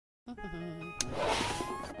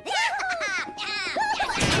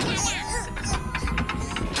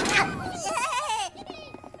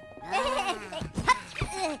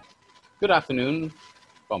Good afternoon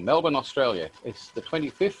from Melbourne, Australia. It's the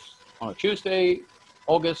 25th on a Tuesday,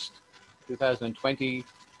 August 2020,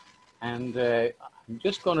 and I'm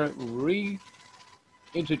just going to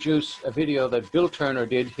reintroduce a video that Bill Turner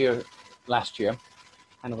did here last year.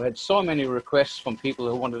 And we had so many requests from people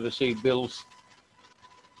who wanted to see Bill's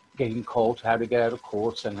getting caught, how to get out of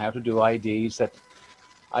courts and how to do IDs, that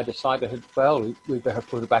I decided, well, we better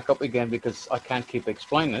put it back up again because I can't keep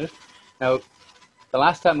explaining it. Now, the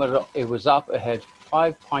last time it was up, it had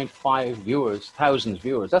 5.5 thousand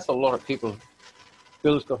viewers. That's a lot of people.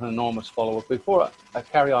 Bill's got an enormous follow-up. Before I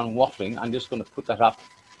carry on waffling, I'm just going to put that up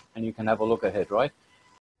and you can have a look at it, right?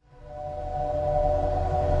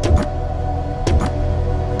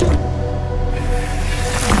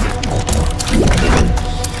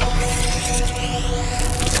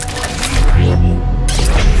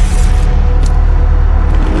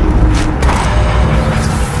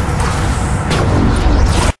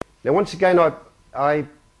 Now, once again, I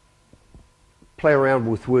play around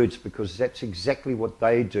with words because that's exactly what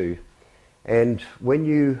they do. And when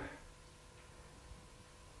you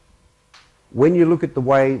look at the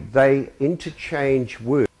way they interchange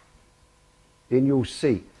words, then you'll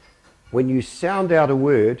see. When you sound out a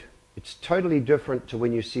word, it's totally different to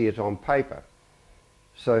when you see it on paper.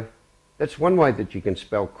 So that's one way that you can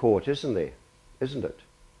spell court, isn't there? Isn't it?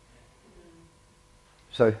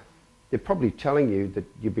 So they're probably telling you that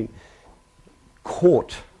you've been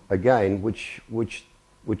caught again, which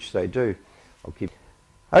they do. I'll keep.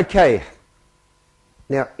 Okay.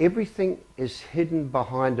 Now everything is hidden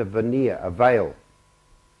behind a veneer, a veil.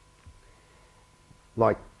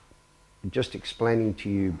 Like just explaining to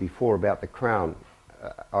you before about the Crown,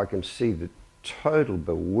 I can see the total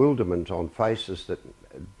bewilderment on faces that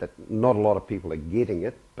not a lot of people are getting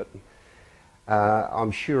it, but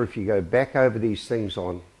I'm sure if you go back over these things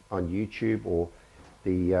on YouTube or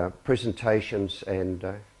the presentations and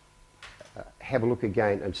have a look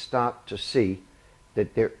again and start to see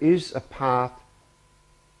that there is a path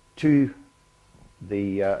to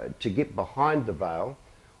get behind the veil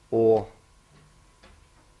or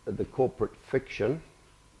the corporate fiction.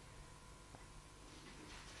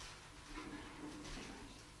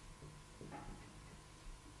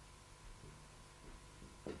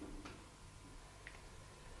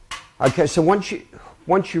 Okay, so once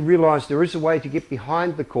you realise there is a way to get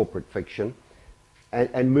behind the corporate fiction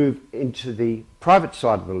and move into the private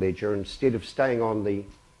side of the ledger instead of staying on the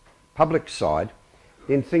public side,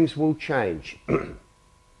 then things will change. I've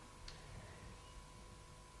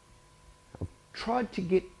tried to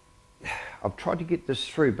get this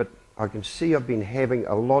through, but I can see I've been having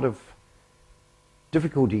a lot of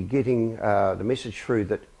difficulty getting the message through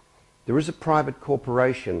that there is a private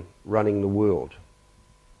corporation running the world.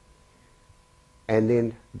 And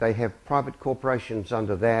then they have private corporations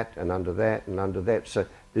under that and under that and under that. So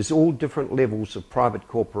there's all different levels of private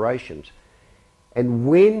corporations. And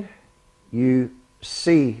when you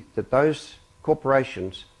see that those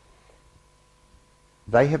corporations,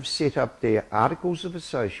 they have set up their articles of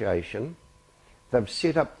association, they've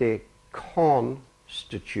set up their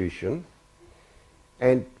constitution,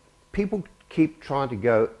 and people keep trying to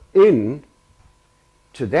go in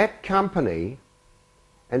to that company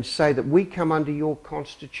and say that we come under your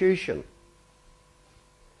constitution.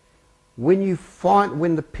 When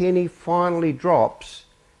the penny finally drops,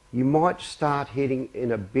 you might start heading in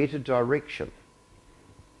a better direction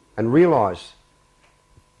and realise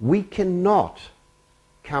we cannot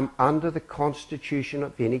come under the constitution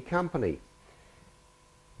of any company.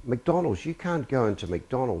 McDonald's, you can't go into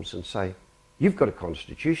McDonald's and say, you've got a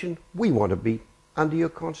constitution, we want to be under your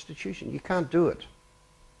constitution. You can't do it.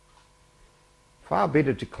 Far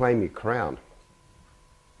better to claim your crown.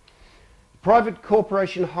 The private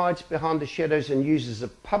corporation hides behind the shadows and uses a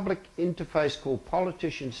public interface called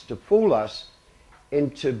politicians to fool us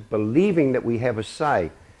into believing that we have a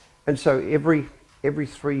say. And so every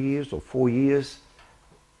 3 years or 4 years,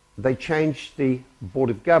 they change the Board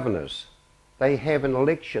of Governors. They have an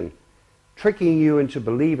election, tricking you into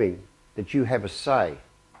believing that you have a say.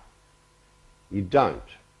 You don't.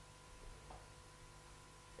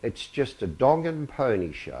 It's just a dog and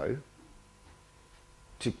pony show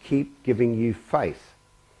to keep giving you faith.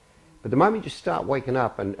 But the moment you start waking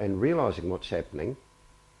up and realising what's happening,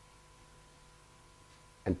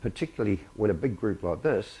 and particularly when a big group like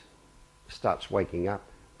this starts waking up,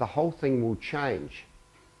 the whole thing will change.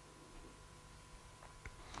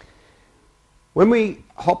 When we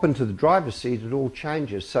hop into the driver's seat, it all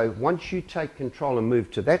changes. So once you take control and move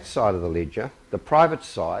to that side of the ledger, the private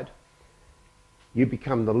side, you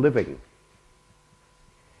become the living.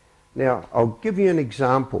 Now, I'll give you an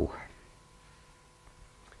example.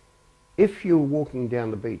 If you're walking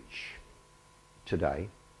down the beach today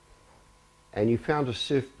and you found a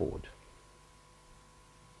surfboard,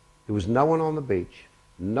 there was no one on the beach,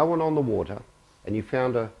 no one on the water, and you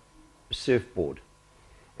found a surfboard,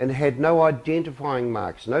 and it had no identifying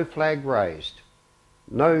marks, no flag raised,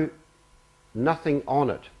 nothing on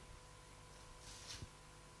it,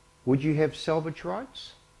 would you have salvage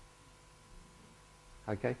rights?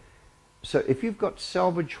 Okay, so if you've got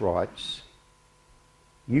salvage rights,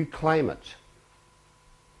 you claim it.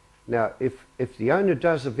 Now, if the owner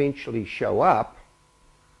does eventually show up,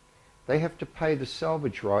 they have to pay the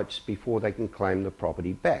salvage rights before they can claim the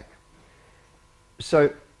property back.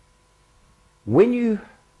 So when you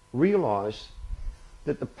realise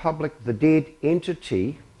that the public, the dead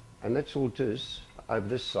entity, and that's all it is over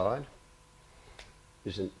this side,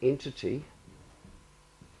 is an entity.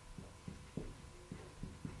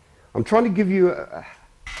 I'm trying to give you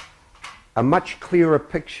a much clearer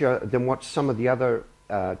picture than what some of the other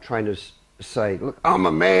trainers say. Look, I'm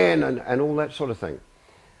a man and all that sort of thing.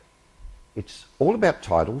 It's all about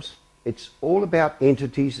titles. It's all about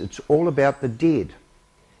entities. It's all about the dead.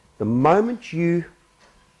 The moment you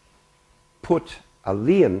put a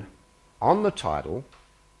lien on the title,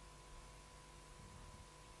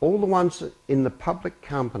 all the ones in the public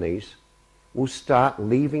companies will start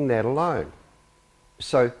leaving that alone.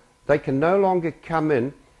 So they can no longer come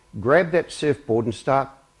in, grab that surfboard and start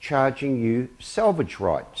charging you salvage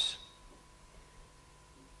rights.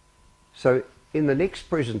 So in the next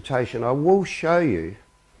presentation, I will show you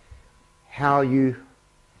how you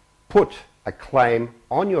put a claim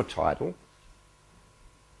on your title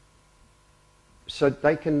so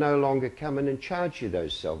they can no longer come in and charge you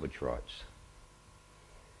those salvage rights.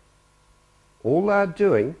 All they're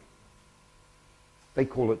doing, they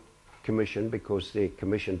call it commission because they're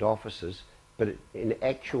commissioned officers, but in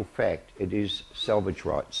actual fact it is salvage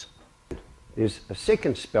rights. There's a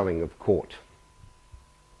second spelling of court.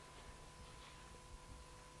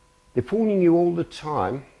 They're fooling you all the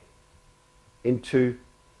time into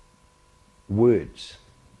words.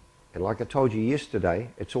 And like I told you yesterday,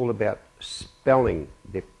 it's all about spelling.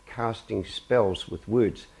 They're casting spells with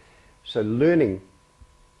words. So learning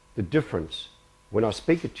the difference. When I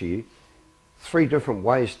speak it to you, 3 different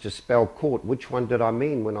ways to spell court. Which one did I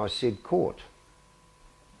mean when I said court?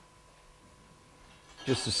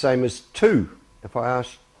 Just the same as two. If I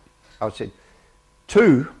said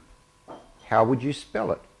two, how would you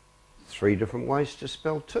spell it? 3 different ways to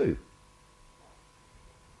spell two.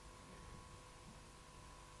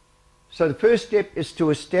 So the first step is to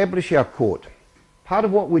establish our court. Part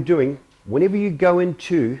of what we're doing, whenever you go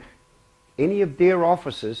into any of their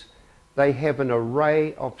offices, they have an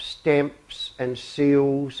array of stamps and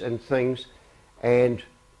seals and things. And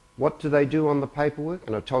what do they do on the paperwork?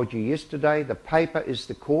 And I told you yesterday, the paper is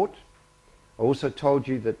the court. I also told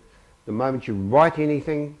you that the moment you write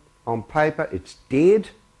anything on paper, it's dead.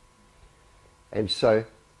 And so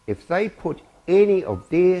if they put any of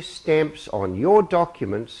their stamps on your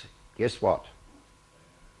documents, guess what?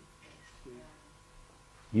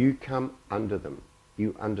 You come under them.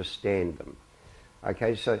 You understand them.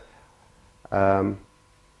 Okay, so I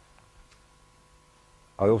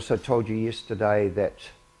also told you yesterday that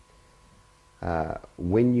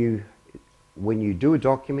when you do a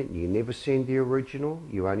document, you never send the original.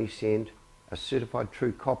 You only send a certified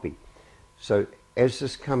true copy. So as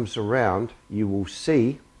this comes around, you will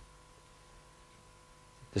see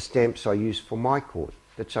the stamps I use for my court.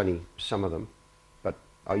 That's only some of them, but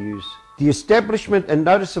I use... The establishment and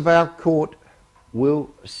notice of our court will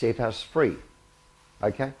set us free.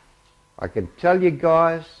 Okay? I can tell you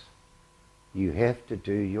guys, you have to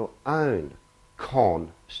do your own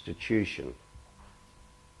constitution.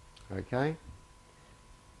 Okay?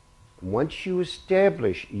 Once you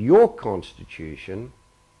establish your constitution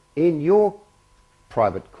in your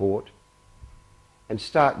private court and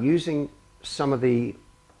start using some of the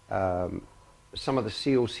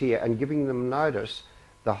seals here and giving them notice,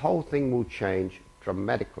 the whole thing will change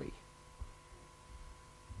dramatically.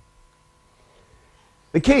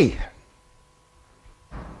 The key.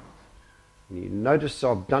 You notice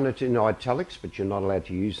I've done it in italics, but you're not allowed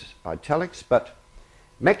to use italics, but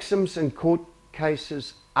maxims and court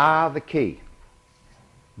cases are the key.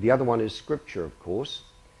 The other one is scripture, of course.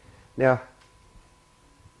 Now,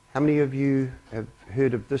 how many of you have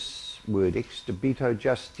heard of this word, ex debito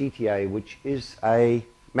justitiae, which is a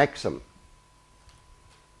maxim?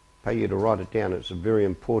 pay you to write it down. It's a very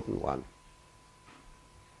important one.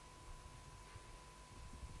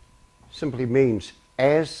 Simply means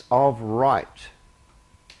as of right.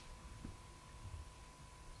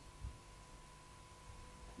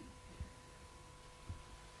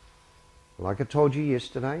 Like I told you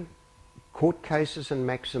yesterday, court cases and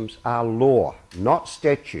maxims are law, not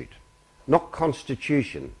statute, not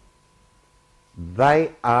constitution.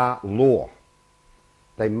 They are law.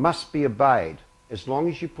 They must be obeyed as long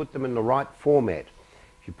as you put them in the right format.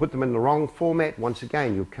 If you put them in the wrong format, once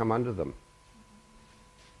again, you'll come under them.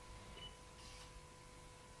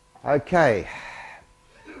 Okay.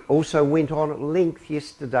 Also went on at length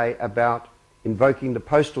yesterday about invoking the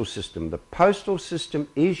postal system. The postal system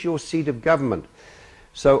is your seat of government.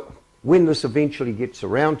 So when this eventually gets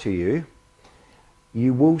around to you,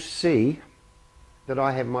 you will see that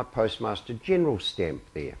I have my Postmaster General stamp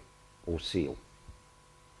there, or seal.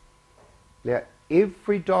 Now,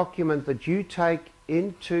 every document that you take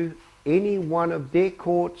into any one of their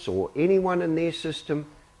courts or anyone in their system,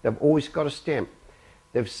 they've always got a stamp.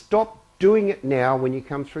 They've stopped doing it now when you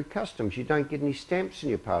come through customs. You don't get any stamps in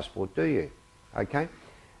your passport, do you? Okay?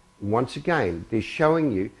 Once again, they're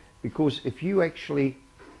showing you, because if you actually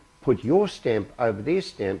put your stamp over their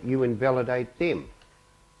stamp, you invalidate them.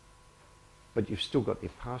 But you've still got their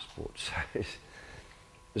passports.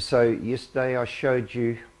 So yesterday I showed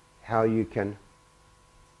you how you can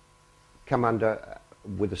come under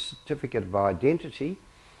with a certificate of identity,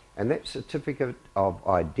 and that certificate of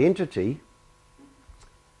identity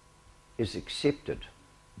is accepted.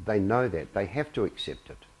 They know that. They have to accept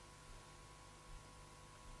it.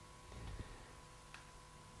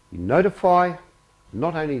 You notify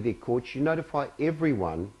not only their courts, you notify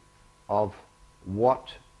everyone of what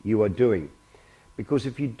you are doing. Because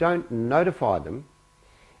if you don't notify them,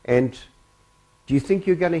 and do you think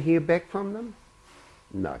you're going to hear back from them?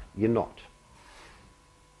 No, you're not.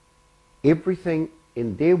 Everything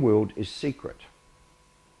in their world is secret.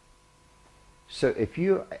 So if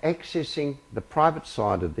you're accessing the private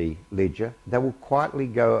side of the ledger, they will quietly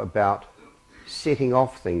go about setting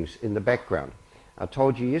off things in the background. I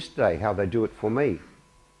told you yesterday how they do it for me.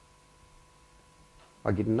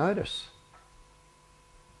 I get a notice.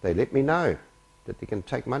 They let me know that they can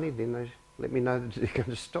take money, then they let me know that they're going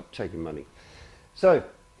to stop taking money. So,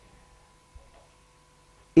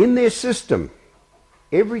 in their system,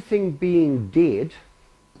 everything being dead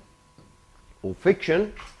or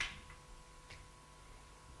fiction,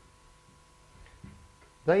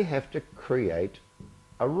 they have to create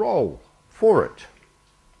a role for it.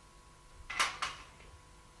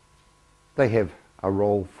 They have a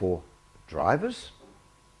role for drivers.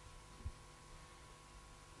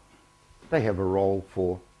 They have a role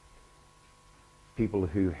for people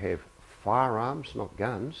who have firearms, not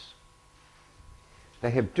guns.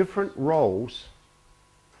 They have different roles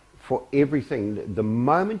for everything. The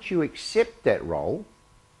moment you accept that role,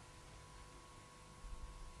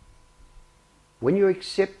 when you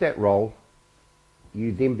accept that role,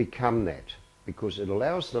 you then become that, because it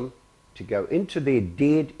allows them to go into their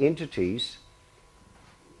dead entities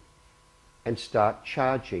and start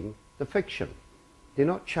charging the fiction. They're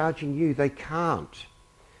not charging you, they can't.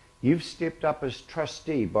 You've stepped up as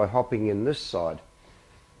trustee by hopping in this side.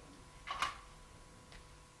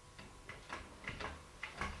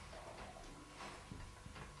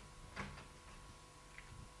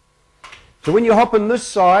 So when you hop in this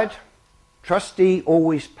side, trustee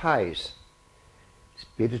always pays. It's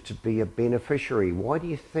better to be a beneficiary. Why do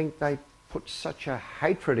you think they put such a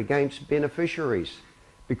hatred against beneficiaries?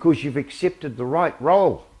 Because you've accepted the right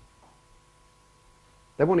role.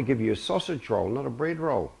 They want to give you a sausage roll, not a bread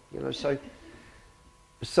roll. You know,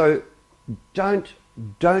 so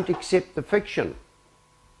don't accept the fiction.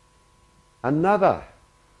 Another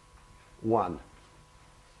one.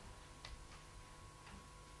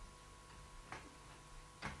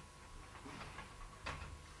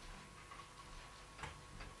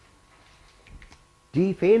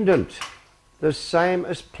 Defendant, the same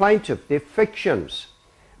as plaintiff, they're fictions.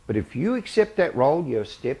 But if you accept that role, you're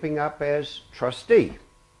stepping up as trustee.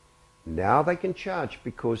 Now they can charge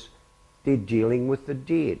because they're dealing with the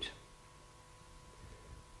dead.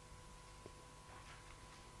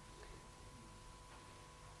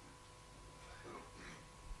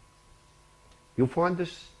 You'll find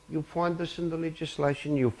this in the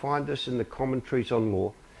legislation, you'll find this in the commentaries on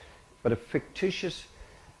law, but a fictitious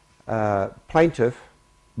plaintiff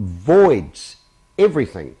voids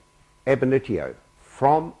everything ab initio,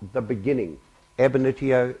 from the beginning. Ab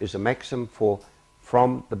initio is a maxim for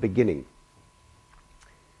from the beginning.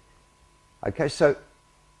 Okay, so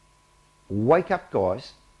wake up,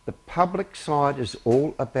 guys. The public side is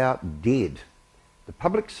all about dead. The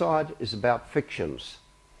public side is about fictions.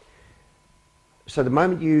 So the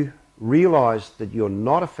moment you realise that you're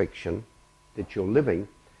not a fiction, that you're living,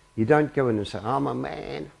 you don't go in and say, I'm a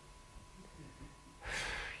man.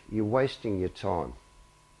 You're wasting your time.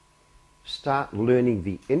 Start learning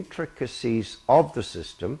the intricacies of the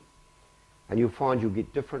system and you'll find you'll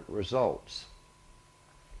get different results.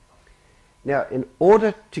 Now, in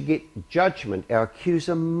order to get judgment, our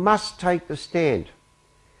accuser must take the stand.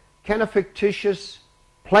 Can a fictitious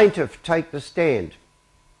plaintiff take the stand?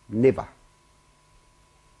 Never.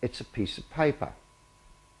 It's a piece of paper.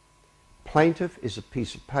 Plaintiff is a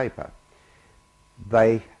piece of paper.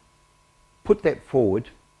 They put that forward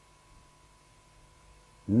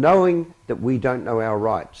knowing that we don't know our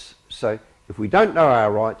rights. So if we don't know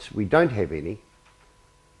our rights, we don't have any,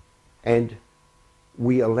 and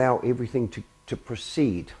we allow everything to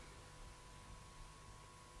proceed.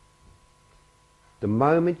 The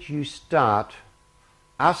moment you start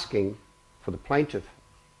asking for the plaintiff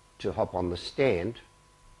to hop on the stand,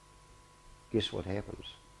 guess what happens?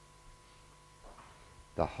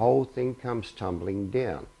 The whole thing comes tumbling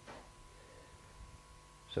down.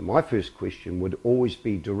 So my first question would always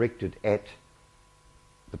be directed at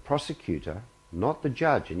the prosecutor, not the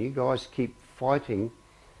judge. And you guys keep fighting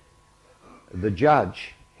the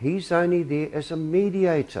judge. He's only there as a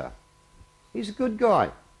mediator. He's a good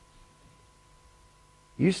guy.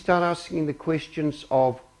 You start asking the questions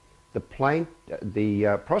of the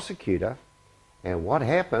prosecutor, and what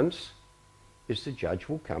happens is the judge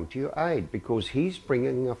will come to your aid because he's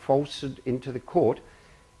bringing a falsehood into the court,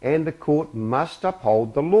 and the court must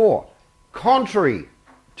uphold the law. Contrary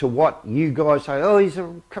to what you guys say, oh, he's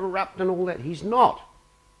corrupt and all that. He's not.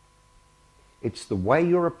 It's the way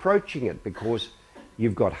you're approaching it, because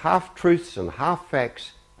you've got half-truths and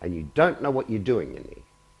half-facts and you don't know what you're doing in there.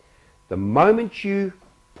 The moment you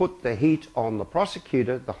put the heat on the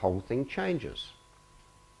prosecutor, the whole thing changes.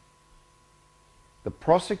 The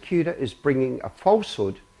prosecutor is bringing a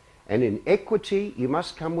falsehood, and in equity you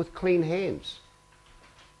must come with clean hands.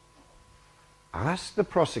 Ask the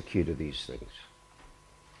prosecutor these things.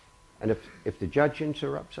 And if the judge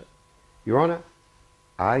interrupts it, Your Honour,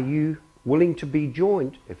 are you willing to be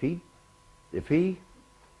joined? If he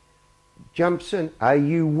jumps in, are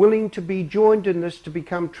you willing to be joined in this to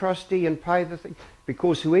become trustee and pay the thing?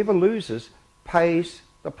 Because whoever loses pays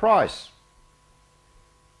the price.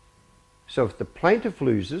 So if the plaintiff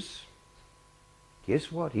loses,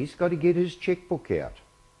 guess what? He's got to get his checkbook out.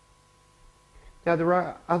 Now there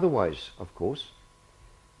are other ways, of course.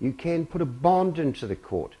 You can put a bond into the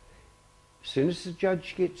court. As soon as the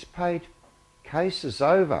judge gets paid, case is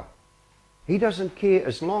over. He doesn't care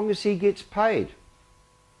as long as he gets paid.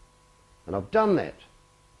 And I've done that.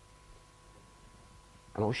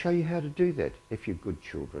 And I'll show you how to do that if you're good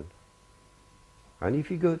children. Only if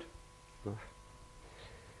you're good.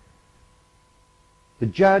 The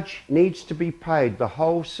judge needs to be paid. The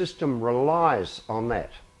whole system relies on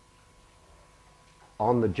that.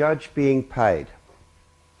 On the judge being paid.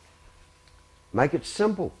 Make it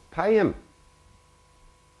simple. Pay him.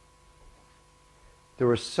 There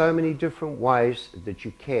are so many different ways that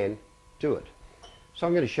you can do it. So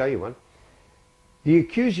I'm going to show you one. The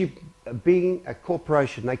accuser of being a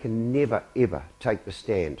corporation, they can never ever take the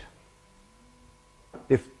stand.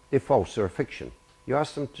 They're false, they're a fiction. You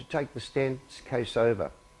ask them to take the stand, it's case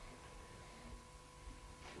over.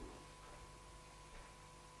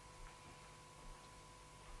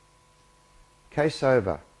 Case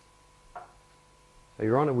over. So,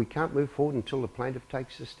 Your Honour, we can't move forward until the plaintiff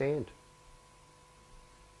takes the stand.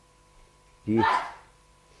 You,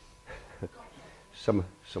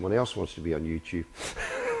 someone else wants to be on YouTube.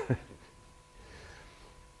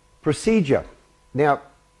 Procedure. Now,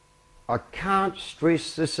 I can't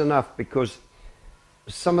stress this enough, because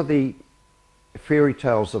some of the fairy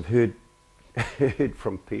tales I've heard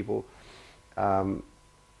from people,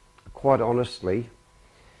 quite honestly,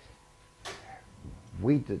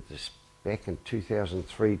 we did this back in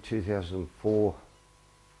 2003, 2004,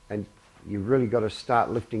 and you really got to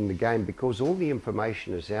start lifting the game, because all the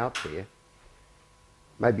information is out there.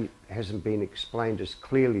 Maybe it hasn't been explained as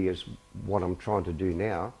clearly as what I'm trying to do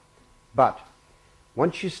now, but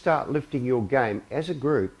once you start lifting your game as a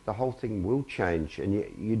group, the whole thing will change, and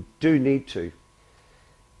you do need to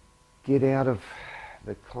get out of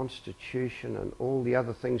the Constitution and all the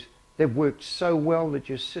other things. They've worked so well that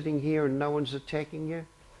you're sitting here and no one's attacking you.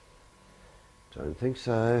 Don't think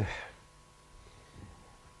so.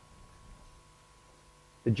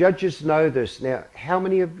 The judges know this. Now, how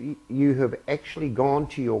many of you have actually gone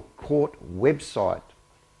to your court website,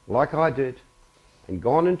 like I did, and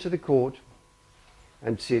gone into the court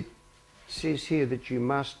and said, it says here that you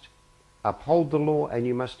must uphold the law and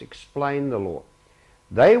you must explain the law.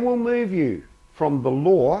 They will move you from the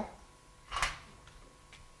law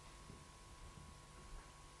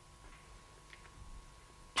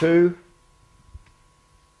to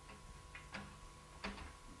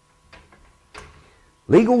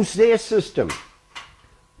legal's their system.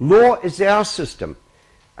 Law is our system.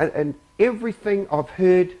 And everything I've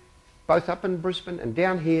heard, both up in Brisbane and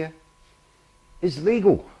down here, is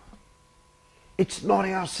legal. It's not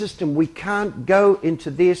our system. We can't go into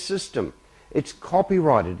their system. It's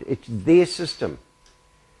copyrighted. It's their system.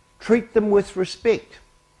 Treat them with respect.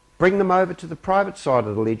 Bring them over to the private side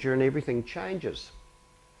of the ledger and everything changes.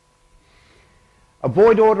 A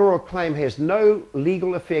void order or claim has no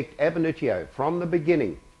legal effect ab initio from the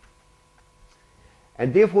beginning,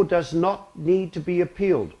 and therefore does not need to be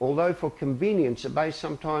appealed, although for convenience it may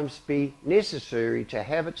sometimes be necessary to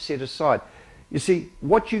have it set aside. You see,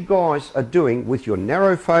 what you guys are doing with your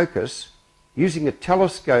narrow focus, using a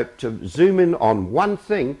telescope to zoom in on one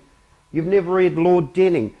thing, you've never read Lord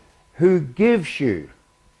Denning, who gives you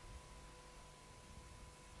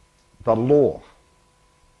the law.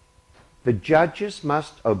 The judges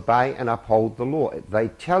must obey and uphold the law. They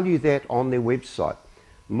tell you that on their website.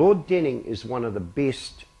 Lord Denning is one of the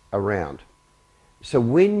best around. So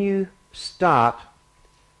when you start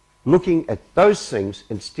looking at those things,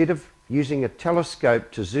 instead of using a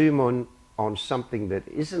telescope to zoom on something that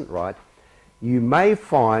isn't right, you may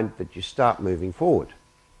find that you start moving forward.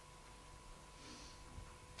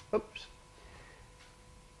 Oops.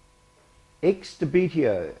 Ex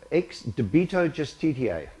debito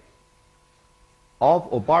justitiae, of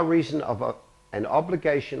or by reason of an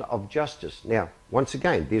obligation of justice. Now, once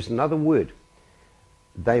again, there's another word.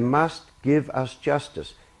 They must give us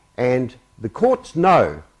justice. And the courts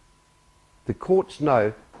know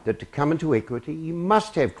that to come into equity, you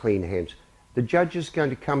must have clean hands. The judge is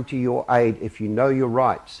going to come to your aid if you know your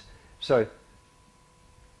rights. So,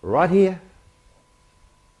 right here,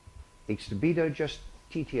 ex debito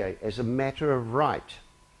justitiae, as a matter of right.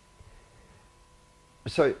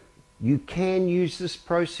 So, you can use this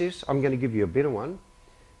process. I'm going to give you a better one.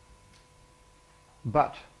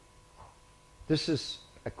 But this is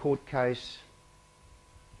a court case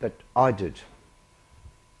that I did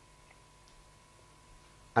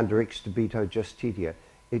under ex debito justitiae.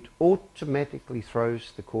 It automatically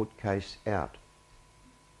throws the court case out.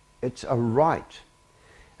 It's a right.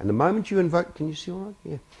 And the moment you invoke, can you see all right?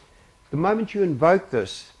 Yeah. The moment you invoke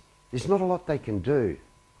this, there's not a lot they can do.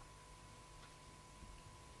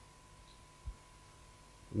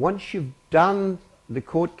 Once you've done the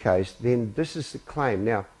court case, then this is the claim.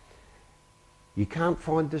 Now, you can't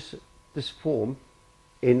find this form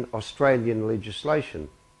in Australian legislation.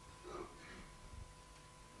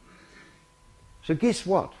 So guess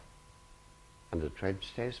what? Under the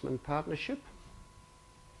Trans-Tasman Partnership,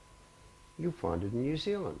 you'll find it in New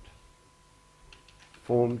Zealand.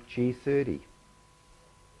 Form G30.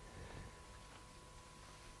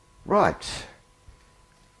 Right.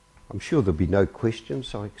 I'm sure there'll be no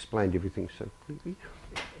questions. I explained everything so quickly.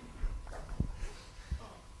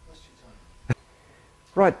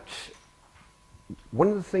 Right. One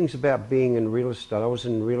of the things about being in real estate, I was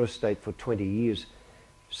in real estate for 20 years,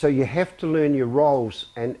 so you have to learn your roles,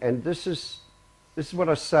 and this is what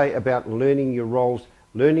I say about learning your roles,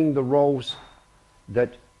 learning the roles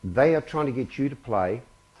that they are trying to get you to play,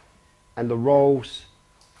 and the roles,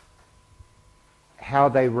 how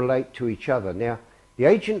they relate to each other. Now, the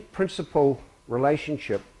agent-principal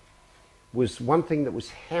relationship was one thing that was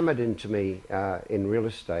hammered into me in real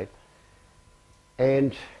estate,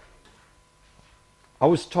 and I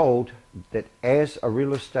was told that as a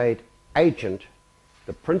real estate agent,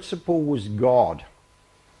 the principal was God,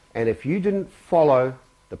 and if you didn't follow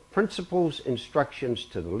the principal's instructions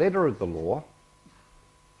to the letter of the law,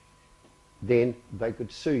 then they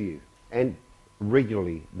could sue you. And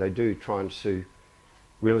regularly they do try and sue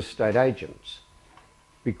real estate agents,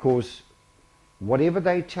 because whatever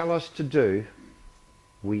they tell us to do,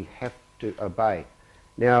 we have to obey.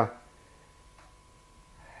 Now,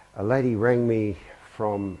 a lady rang me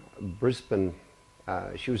from Brisbane.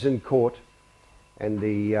 She was in court, and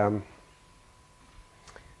the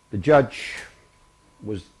judge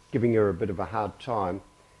was giving her a bit of a hard time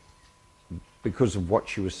because of what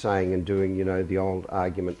she was saying and doing, you know, the old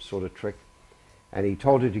argument sort of trick. And he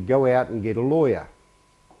told her to go out and get a lawyer.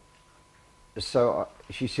 So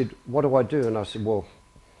she said, "What do I do?" And I said, "Well,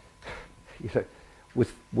 you know,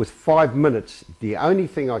 with 5 minutes, the only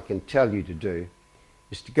thing I can tell you to do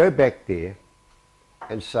is to go back there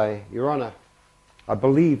and say, 'Your Honour, I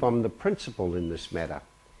believe I'm the principal in this matter.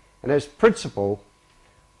 And as principal,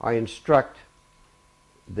 I instruct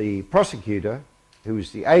the prosecutor, who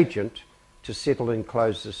is the agent, to settle and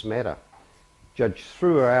close this matter. Judge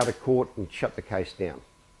threw her out of court and shut the case down.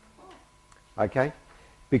 Okay?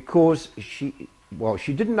 Because she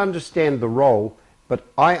didn't understand the role, but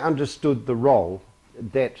I understood the role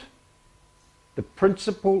that the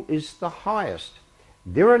principal is the highest.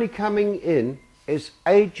 They're only coming in as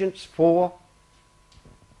agents for...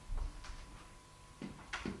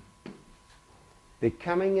 They're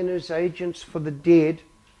coming in as agents for the dead,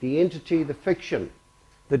 the entity, the fiction,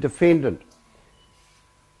 the defendant.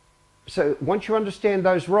 So once you understand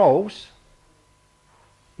those roles,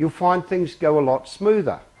 you'll find things go a lot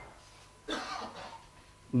smoother.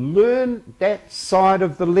 Learn that side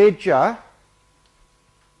of the ledger.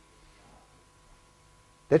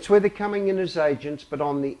 That's where they're coming in as agents, but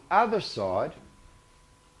on the other side,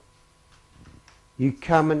 you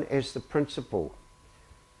come in as the principal.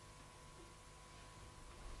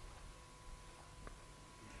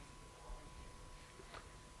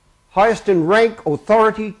 Highest in rank,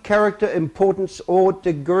 authority, character, importance, or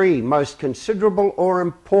degree. Most considerable or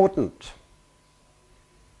important.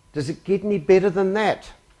 Does it get any better than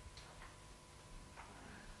that?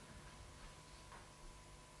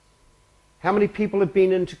 How many people have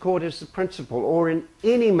been into court as the principal, or in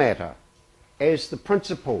any matter as the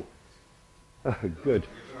principal? Oh, good.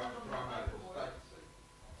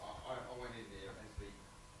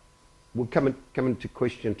 We'll come into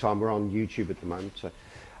question time. We're on YouTube at the moment. So.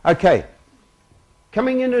 Okay.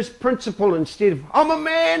 Coming in as principal instead of, I'm a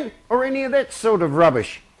man, or any of that sort of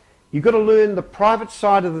rubbish. You've got to learn the private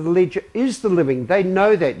side of the ledger is the living. They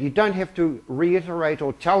know that. You don't have to reiterate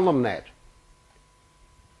or tell them that.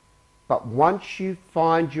 But once you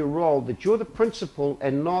find your role, that you're the principal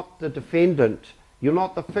and not the defendant, you're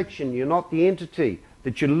not the fiction, you're not the entity,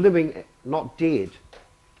 that you're living, not dead,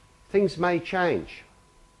 things may change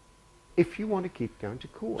if you want to keep going to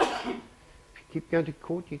court. If you keep going to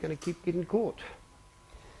court, you're going to keep getting caught.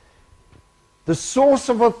 The source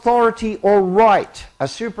of authority or right, a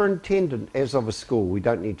superintendent as of a school, we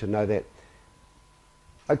don't need to know that.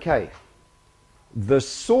 Okay. The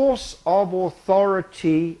source of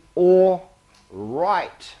authority or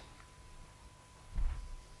right.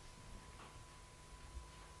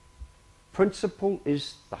 Principal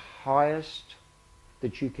is the highest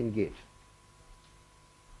that you can get.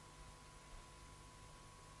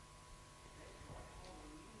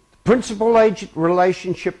 Principal-agent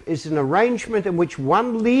relationship is an arrangement in which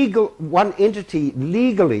one entity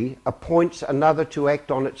legally appoints another to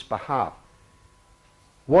act on its behalf.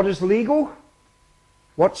 What is legal?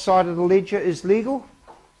 What side of the ledger is legal?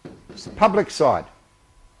 It's the public side.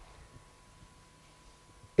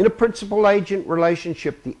 In a principal-agent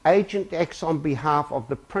relationship, the agent acts on behalf of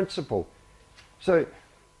the principal. So,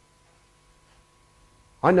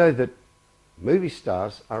 I know that movie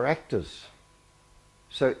stars are actors.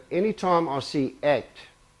 So, anytime I see act,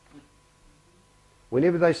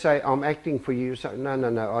 whenever they say, I'm acting for you, say, no,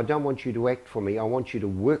 I don't want you to act for me, I want you to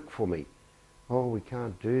work for me. Oh, we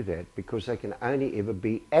can't do that because they can only ever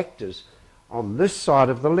be actors on this side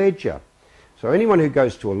of the ledger. So anyone who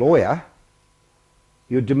goes to a lawyer,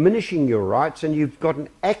 you're diminishing your rights and you've got an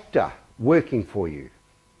actor working for you.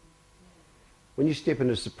 When you step in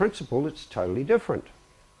as the principal, it's totally different.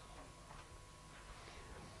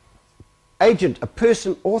 Agent, a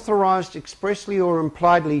person authorized expressly or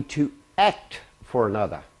impliedly to act for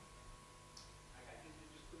another.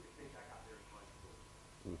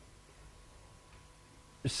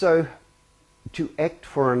 So, to act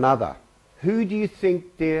for another, who do you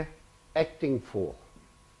think they're acting for?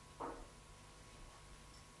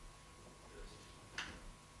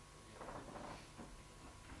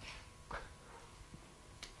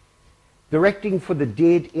 They're acting for the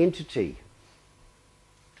dead entity.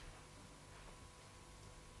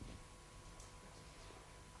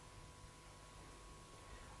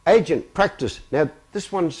 Agent, practice. Now,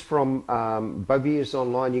 this one's from Bovier's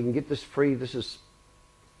Online. You can get this free. This is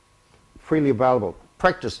freely available.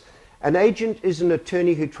 Practice. An agent is an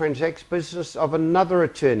attorney who transacts business of another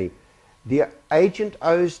attorney. The agent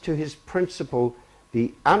owes to his principal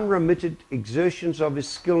the unremitted exertions of his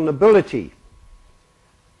skill and ability.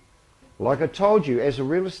 Like I told you, as a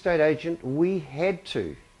real estate agent, we had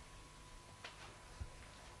to.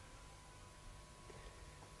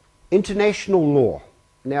 International law.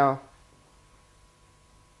 Now,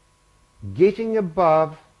 getting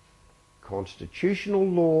above constitutional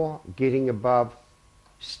law, getting above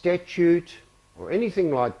statute or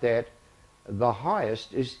anything like that, the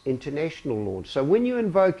highest is international law. So when you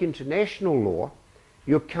invoke international law,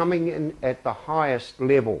 You're coming in at the highest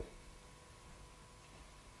level.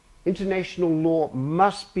 International law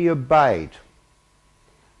must be obeyed.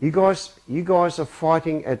 You guys are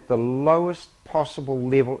fighting at the lowest possible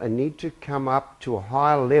level and need to come up to a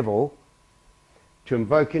higher level to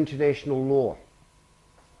invoke international law.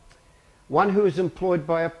 One who is employed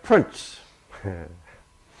by a prince. Do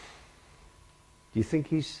you think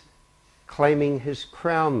he's claiming his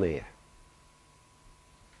crown there?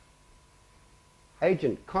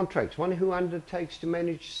 Agent, contracts, one who undertakes to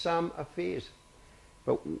manage some affairs.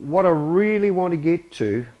 But what I really want to get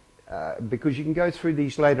to, because you can go through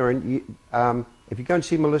these later, and if you go and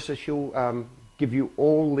see Melissa, she'll give you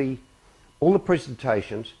all the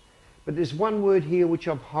presentations. But there's one word here which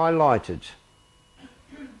I've highlighted.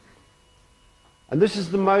 And this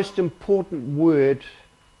is the most important word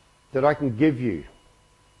that I can give you.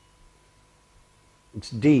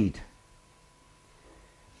 It's deed.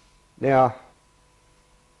 Now,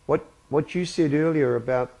 what you said earlier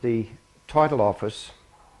about the title office,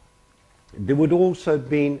 there would also have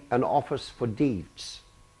been an office for deeds.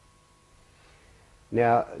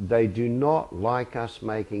 Now, they do not like us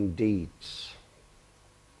making deeds.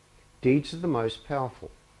 Deeds are the most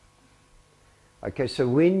powerful. Okay, so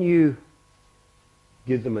when you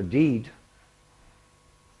give them a deed,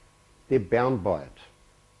 they're bound by it.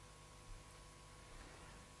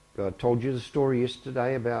 I told you the story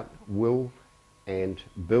yesterday about Will and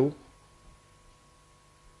Bill.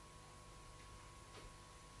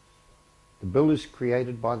 The bill is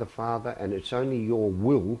created by the Father, and it's only your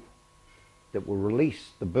will that will release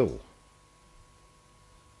the bill.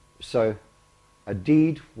 So a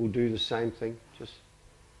deed will do the same thing.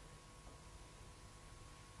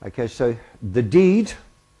 Okay, so the deed,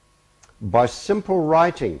 by simple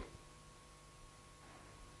writing.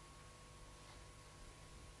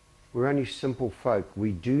 We're only simple folk.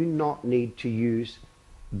 We do not need to use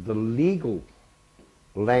the legal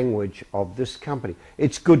language of this company.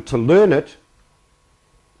 It's good to learn it,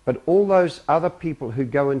 but all those other people who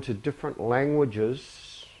go into different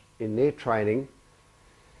languages in their training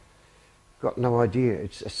got no idea.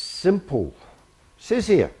 It's a simple. It says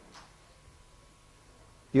here,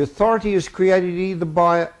 the authority is created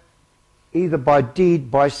either by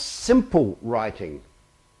deed, by simple writing.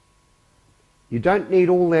 You don't need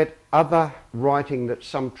all that other writing that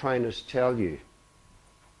some trainers tell you.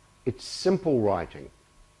 It's simple writing.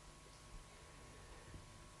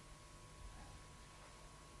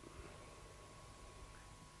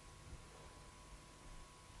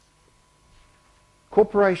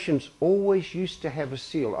 Corporations always used to have a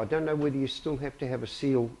seal. I don't know whether you still have to have a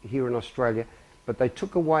seal here in Australia, but they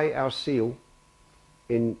took away our seal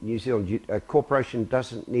in New Zealand. A corporation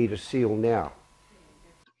doesn't need a seal now.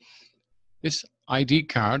 This ID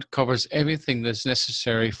card covers everything that's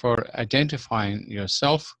necessary for identifying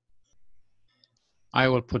yourself. I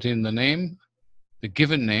will put in the name, the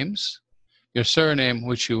given names, your surname,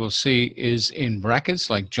 which you will see is in brackets,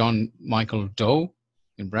 like John Michael Doe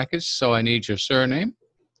in brackets, so I need your surname,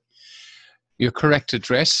 your correct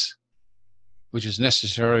address, which is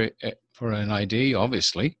necessary for an ID,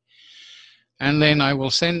 obviously, and then I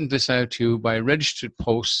will send this out to you by registered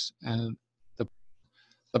post, and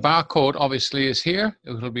the barcode obviously is here.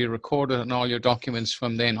 It will be recorded in all your documents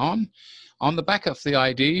from then on. On the back of the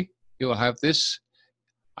ID, you will have this.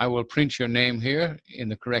 I will print your name here in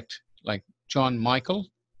the correct, like John Michael.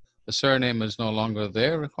 The surname is no longer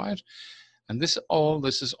there required. And this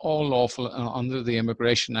is all lawful under the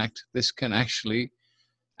Immigration Act. This can actually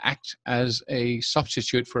act as a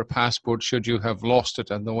substitute for a passport should you have lost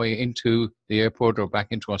it on the way into the airport or back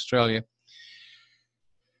into Australia.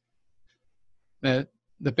 Now,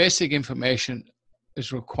 the basic information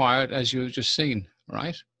is required, as you've just seen,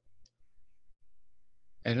 right?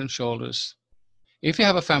 Head and shoulders. If you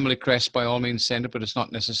have a family crest, by all means send it, but it's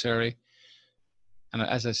not necessary. And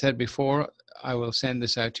as I said before, I will send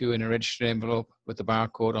this out to you in a registered envelope with the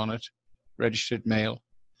barcode on it, registered mail.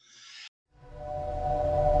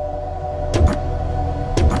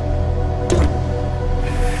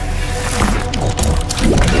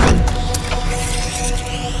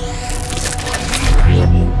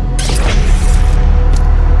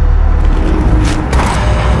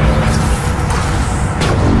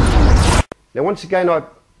 Now, once again,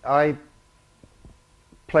 I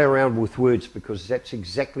play around with words because that's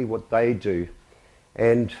exactly what they do.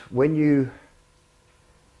 And when you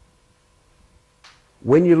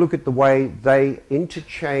look at the way they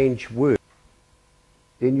interchange words,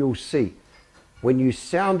 then you'll see. When you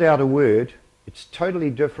sound out a word, it's totally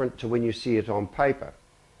different to when you see it on paper.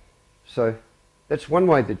 So that's one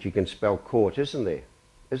way that you can spell court, isn't there?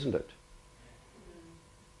 Isn't it?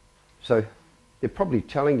 So they're probably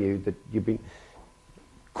telling you that you've been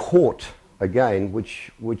caught again,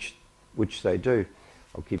 which they do.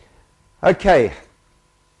 I'll keep. Okay.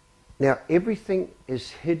 Now everything is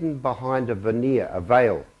hidden behind a veneer, a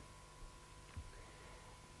veil.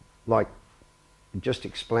 Like just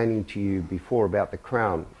explaining to you before about the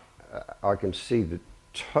crown, I can see the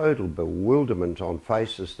total bewilderment on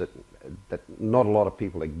faces that not a lot of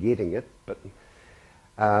people are getting it, but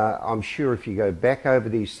I'm sure if you go back over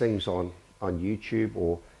these things on YouTube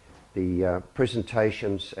or the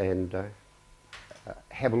presentations and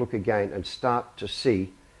have a look again and start to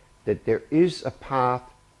see that there is a path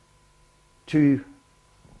to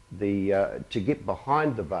get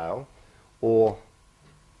behind the veil or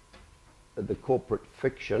the corporate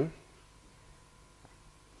fiction.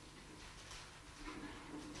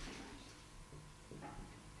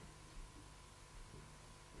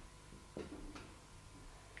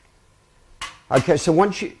 Okay, so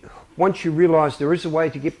once you realise there is a way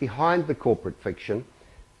to get behind the corporate fiction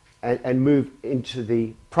and move into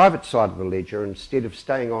the private side of the ledger instead of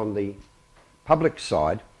staying on the public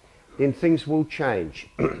side, then things will change.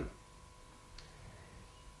 I've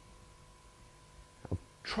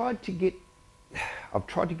tried to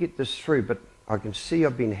get this through, but I can see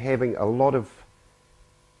I've been having a lot of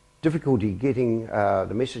difficulty getting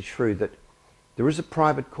the message through that there is a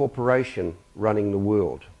private corporation running the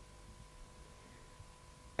world.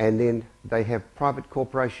 And then they have private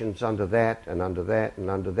corporations under that and under that and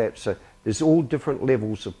under that. So there's all different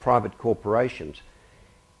levels of private corporations.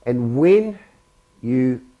 And when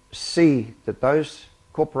you see that those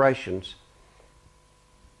corporations,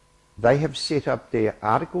 they have set up their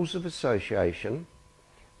articles of association,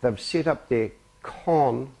 they've set up their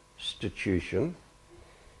constitution,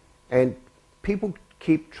 and people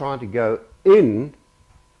keep trying to go in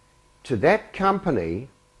to that company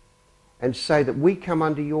and say that we come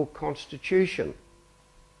under your constitution.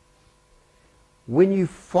 When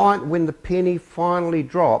the penny finally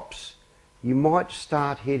drops, you might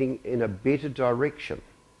start heading in a better direction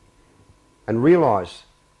and realise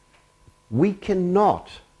we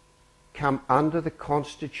cannot come under the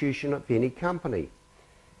constitution of any company.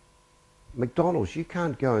 McDonald's, you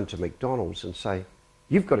can't go into McDonald's and say,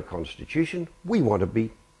 you've got a constitution, we want to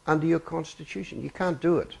be under your constitution. You can't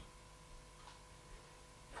do it.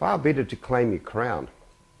 Far better to claim your crown.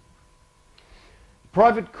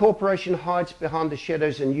 Private corporation hides behind the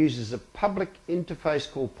shadows and uses a public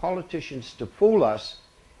interface called politicians to fool us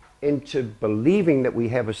into believing that we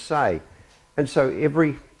have a say. And so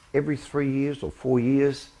every 3 years or 4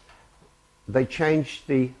 years, they change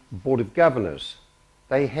the Board of Governors.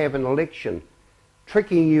 They have an election,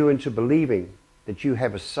 tricking you into believing that you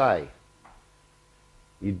have a say.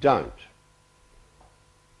 You don't.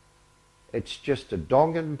 It's just a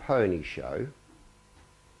dog and pony show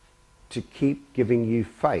to keep giving you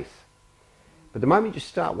faith. But the moment you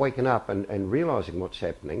start waking up and realising what's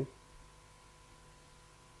happening,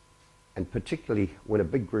 and particularly when a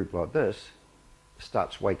big group like this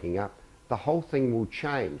starts waking up, the whole thing will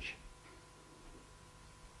change.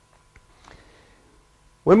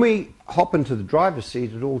 When we hop into the driver's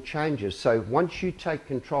seat, it all changes. So once you take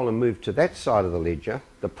control and move to that side of the ledger,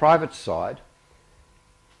 the private side,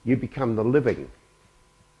 you become the living.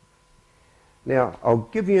 Now, I'll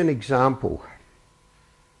give you an example.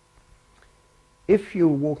 If you're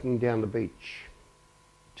walking down the beach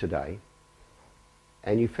today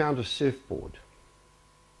and you found a surfboard,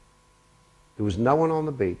 there was no one on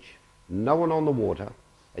the beach, no one on the water,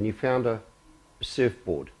 and you found a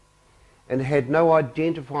surfboard and it had no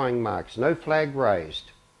identifying marks, no flag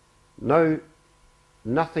raised,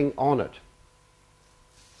 nothing on it,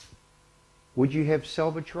 would you have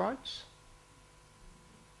salvage rights?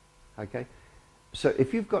 Okay, so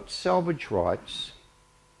if you've got salvage rights,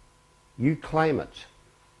 you claim it.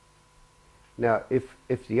 Now,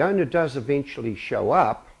 if the owner does eventually show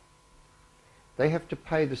up, they have to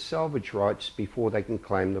pay the salvage rights before they can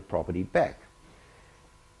claim the property back.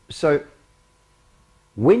 So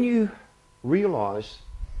when you realise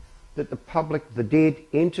that the public, the dead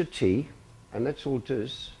entity, and that's all it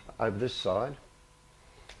is over this side,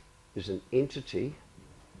 is an entity.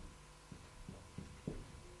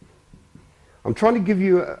 I'm trying to give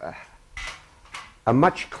you a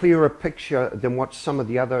much clearer picture than what some of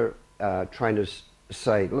the other trainers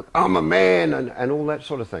say. Look, I'm a man and all that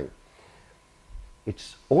sort of thing.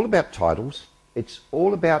 It's all about titles. It's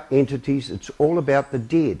all about entities. It's all about the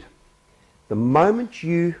dead. The moment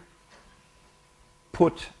you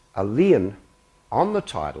put a lien on the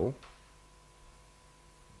title,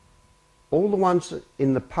 all the ones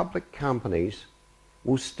in the public companies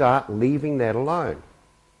will start leaving that alone.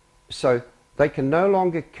 So they can no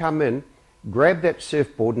longer come in grab that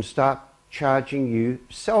surfboard and start charging you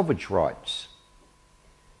salvage rights.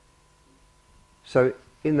 So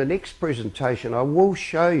in the next presentation, I will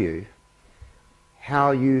show you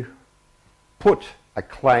how you put a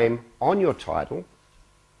claim on your title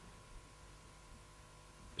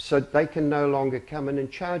so they can no longer come in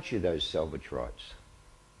and charge you those salvage rights.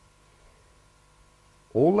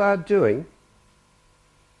 All they're doing,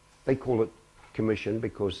 they call it commission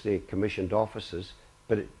because they're commissioned officers,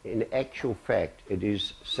 but in actual fact it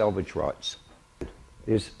is salvage rights.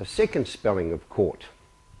 There's a second spelling of court.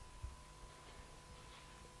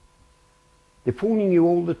 They're fooling you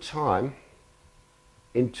all the time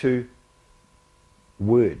into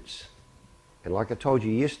words. And like I told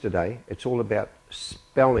you yesterday, it's all about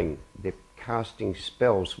spelling. They're casting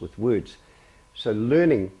spells with words. So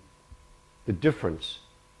learning the difference,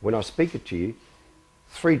 when I speak it to you,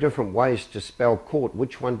 3 different ways to spell court.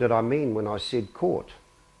 Which one did I mean when I said court?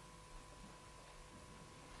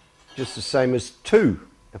 Just the same as two.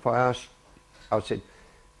 If I said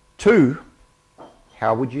two,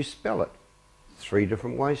 how would you spell it? 3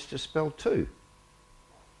 different ways to spell two.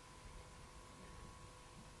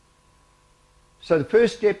 So the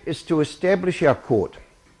first step is to establish our court.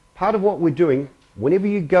 Part of what we're doing, whenever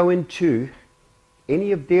you go into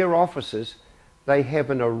any of their offices, they have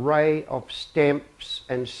an array of stamps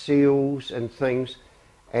and seals and things.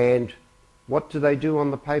 And what do they do on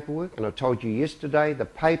the paperwork? And I told you yesterday, the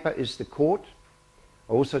paper is the court.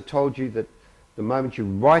 I also told you that the moment you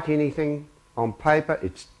write anything on paper,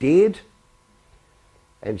 it's dead.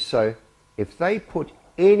 And so if they put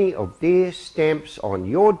any of their stamps on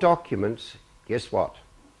your documents, guess what?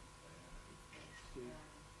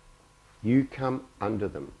 You come under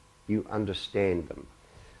them. You understand them.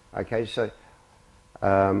 Okay, so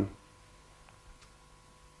I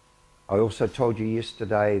also told you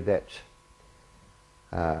yesterday that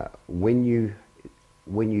when you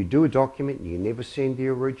do a document, you never send the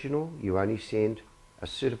original. You only send a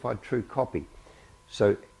certified true copy.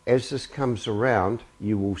 So as this comes around,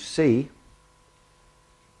 you will see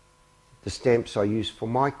the stamps I use for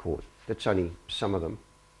my court. That's only some of them,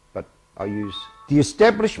 but I use... The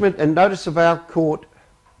establishment and notice of our court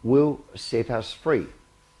will set us free.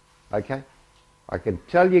 Okay? I can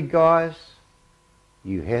tell you guys,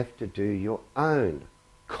 you have to do your own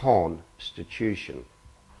constitution.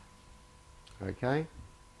 Okay?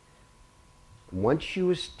 Once you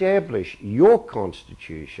establish your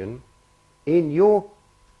constitution in your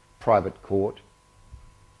private court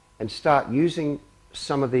and start using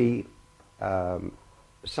some of the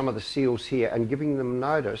seals here and giving them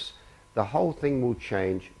notice, the whole thing will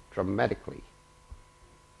change dramatically.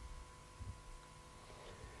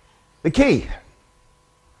 The key.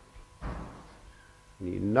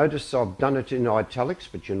 You notice I've done it in italics,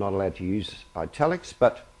 but you're not allowed to use italics,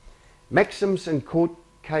 but maxims and court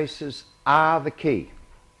cases are the key.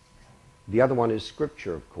 The other one is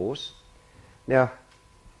scripture, of course. Now,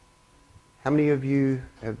 how many of you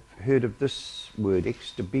have heard of this word,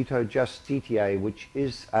 ex debito justitiae, which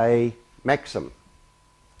is a maxim?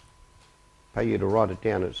 Pay you to write it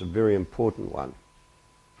down, it's a very important one.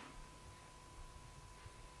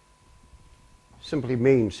 Simply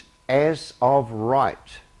means as of right.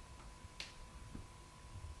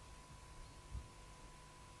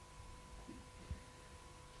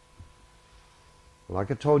 Like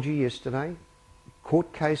I told you yesterday,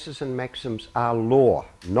 court cases and maxims are law,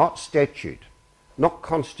 not statute, not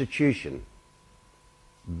constitution.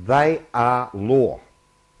 They are law.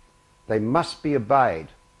 They must be obeyed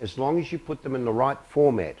as long as you put them in the right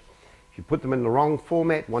format. If you put them in the wrong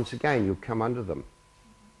format, once again, you'll come under them.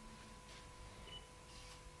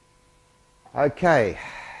 Okay.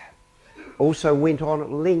 Also went on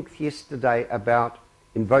at length yesterday about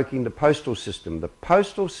invoking the postal system. The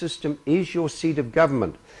postal system is your seat of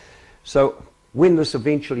government. So when this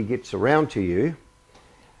eventually gets around to you,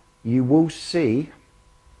 you will see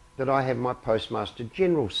that I have my Postmaster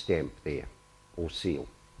General stamp there, or seal.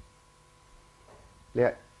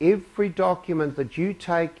 Now, every document that you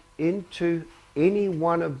take into any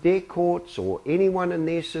one of their courts or anyone in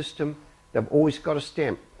their system, they've always got a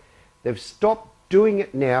stamp. They've stopped doing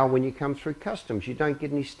it now when you come through customs. You don't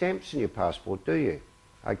get any stamps in your passport, do you?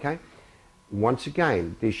 Okay? Once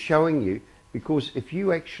again, they're showing you, because if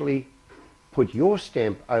you actually put your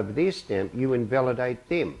stamp over their stamp, you invalidate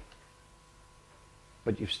them.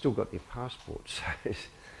 But you've still got their passports.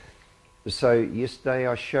 So yesterday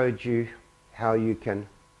I showed you how you can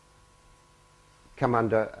come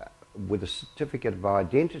under with a certificate of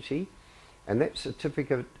identity, and that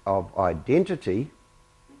certificate of identity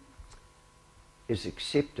is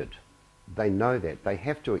accepted. They know that. They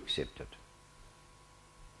have to accept it.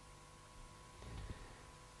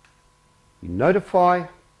 You notify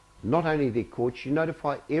not only their courts, you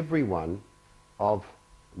notify everyone of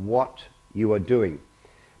what you are doing.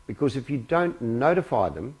 Because if you don't notify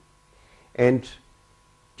them, and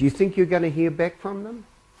do you think you're going to hear back from them?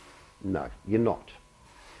 No, you're not.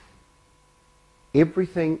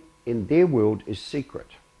 Everything in their world is secret.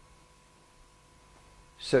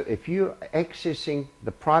 So if you're accessing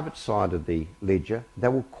the private side of the ledger, they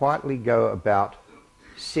will quietly go about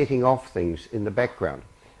setting off things in the background.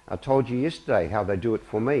 I told you yesterday how they do it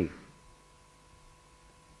for me.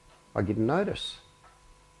 I get a notice.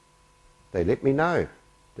 They let me know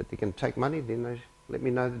that they can take money, then they let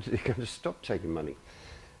me know that they're going to stop taking money.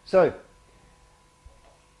 So,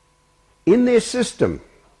 in their system,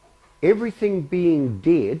 everything being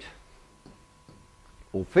dead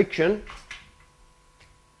or fiction,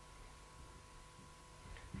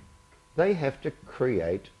 they have to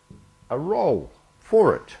create a role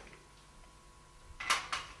for it.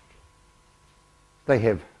 They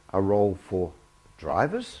have a role for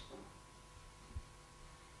drivers.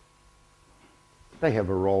 They have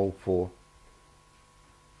a role for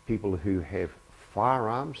people who have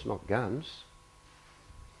firearms, not guns.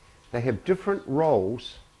 They have different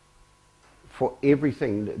roles for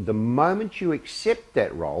everything. The moment you accept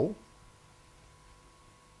that role,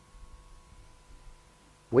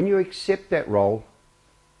 when you accept that role,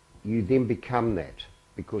 you then become that,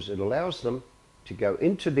 because it allows them to go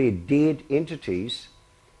into their dead entities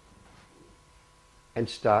and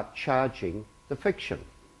start charging the fiction.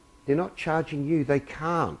 They're not charging you, they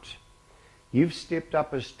can't. You've stepped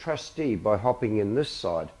up as trustee by hopping in this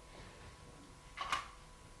side.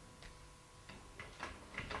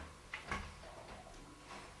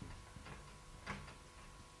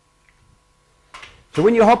 So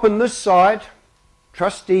when you hop in this side,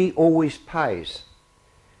 trustee always pays.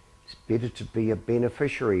 It's better to be a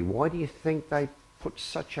beneficiary. Why do you think they put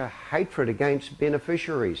such a hatred against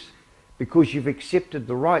beneficiaries? Because you've accepted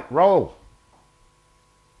the right role.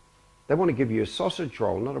 They want to give you a sausage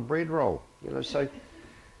roll, not a bread roll. You know,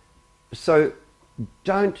 so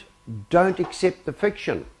don't accept the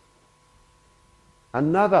fiction.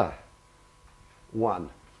 Another one.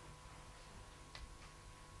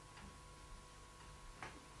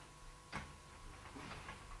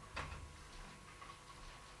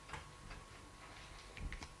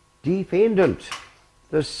 Defendant,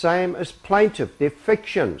 the same as plaintiff, they're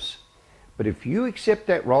fictions. But if you accept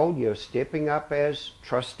that role, you're stepping up as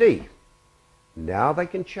trustee. Now they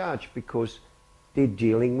can charge because they're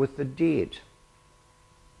dealing with the dead.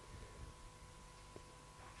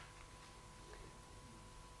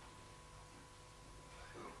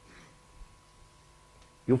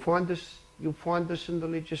 You'll find this in the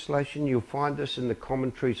legislation, you'll find this in the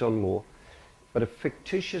commentaries on law, but a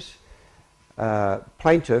fictitious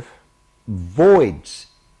plaintiff voids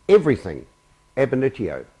everything ab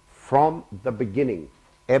initio, from the beginning.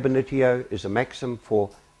 Ab initio is a maxim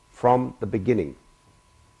for from the beginning.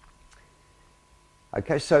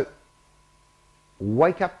 Okay, so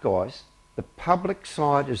wake up, guys. The public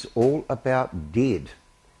side is all about dead.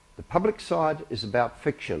 The public side is about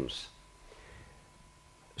fictions.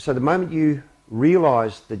 So the moment you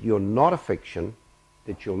realize that you're not a fiction,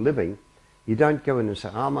 that you're living, you don't go in and say,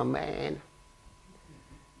 I'm a man.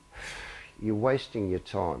 You're wasting your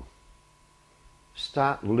time.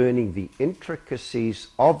 Start learning the intricacies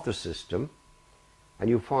of the system, and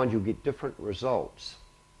you'll find you'll get different results.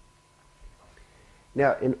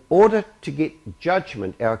 Now, in order to get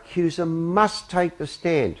judgment, our accuser must take the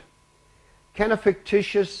stand. Can a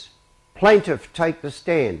fictitious plaintiff take the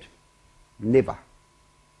stand? Never.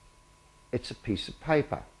 It's a piece of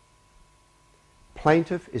paper.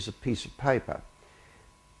 Plaintiff is a piece of paper.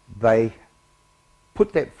 They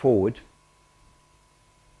put that forward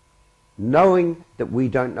knowing that we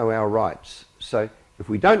don't know our rights. So if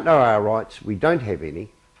we don't know our rights, we don't have any,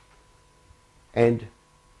 and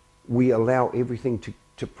we allow everything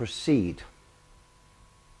to proceed.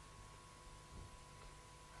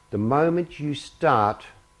 The moment you start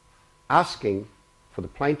asking for the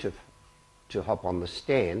plaintiff to hop on the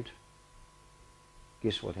stand,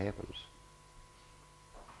 guess what happens?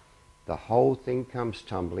 The whole thing comes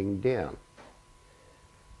tumbling down.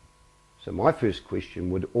 So my first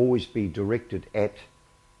question would always be directed at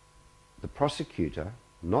the prosecutor,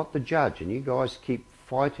 not the judge. And you guys keep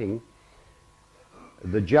fighting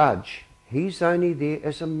the judge. He's only there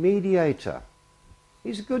as a mediator.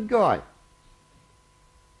 He's a good guy.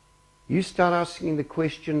 You start asking the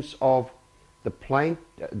questions of the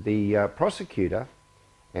prosecutor,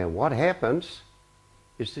 and what happens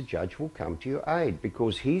is the judge will come to your aid,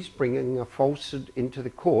 because he's bringing a falsehood into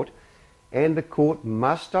the court, and the court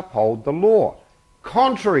must uphold the law.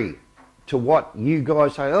 Contrary to what you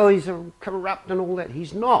guys say, oh, he's a corrupt and all that.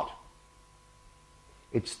 He's not.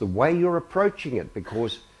 It's the way you're approaching it,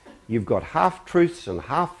 because you've got half-truths and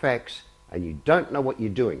half-facts and you don't know what you're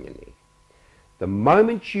doing in there. The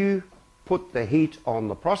moment you put the heat on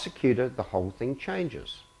the prosecutor, the whole thing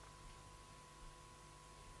changes.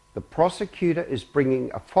 The prosecutor is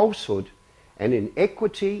bringing a falsehood, and in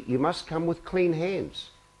equity, you must come with clean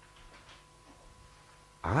hands.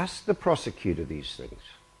 Ask the prosecutor these things.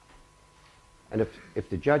 And if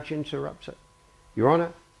the judge interrupts it, Your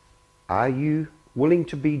Honour, are you willing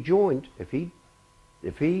to be joined? If he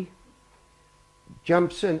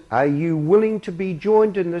jumps in, are you willing to be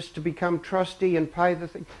joined in this to become trustee and pay the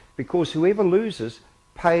thing? Because whoever loses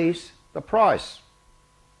pays the price.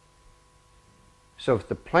 So if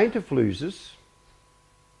the plaintiff loses,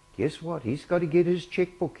 guess what? He's got to get his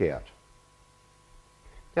checkbook out.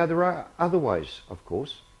 Now there are other ways, of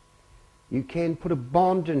course. You can put a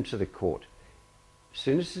bond into the court. As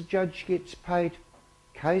soon as the judge gets paid,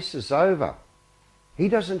 case is over. He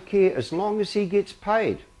doesn't care as long as he gets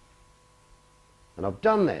paid. And I've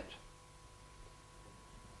done that.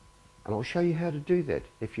 And I'll show you how to do that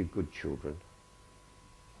if you're good children.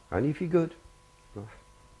 Only if you're good.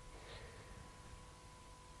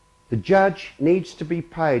 The judge needs to be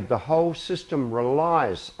paid. The whole system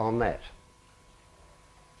relies on that.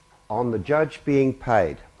 On the judge being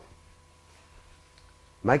paid.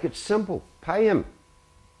 Make it simple. Pay him.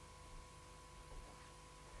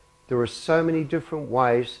 There are so many different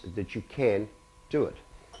ways that you can do it.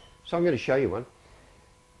 So I'm going to show you one.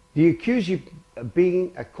 The accuse you of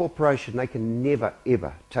being a corporation, they can never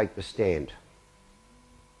ever take the stand.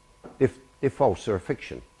 They're false, they're a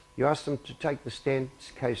fiction. You ask them to take the stand,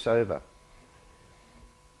 it's case over.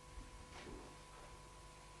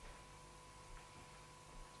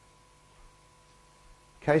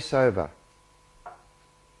 Case over.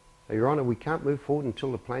 So, Your Honour, we can't move forward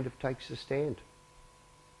until the plaintiff takes the stand.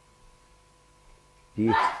 Do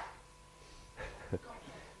you...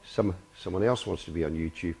 Someone else wants to be on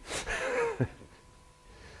YouTube.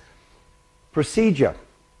 Procedure.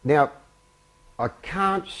 Now, I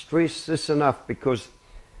can't stress this enough, because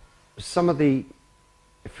some of the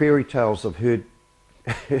fairy tales I've heard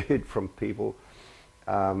from people,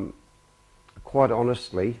 quite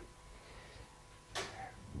honestly,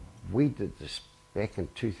 we did this back in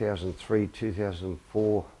 2003,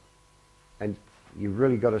 2004, and you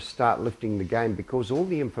really got to start lifting the game, because all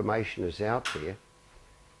the information is out there.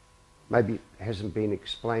 Maybe it hasn't been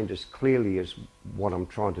explained as clearly as what I'm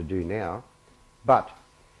trying to do now, but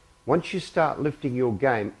once you start lifting your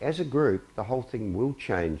game as a group, the whole thing will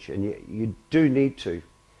change, and you do need to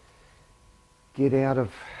get out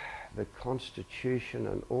of the Constitution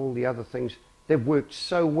and all the other things. They've worked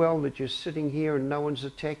so well that you're sitting here and no one's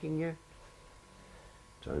attacking you.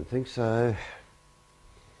 Don't think so.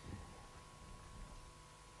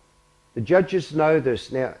 The judges know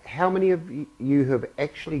this. Now, how many of you have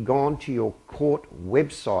actually gone to your court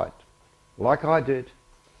website, like I did,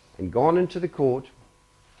 and gone into the court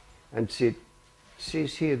and said, it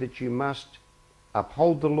says here that you must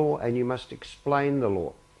uphold the law and you must explain the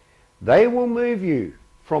law. They will move you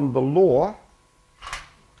from the law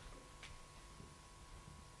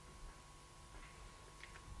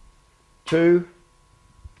to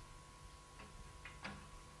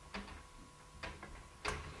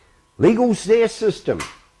legal's their system.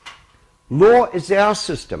 Law is our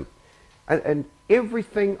system. And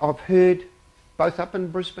everything I've heard, both up in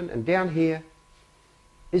Brisbane and down here,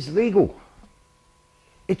 is legal.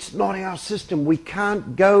 It's not our system. We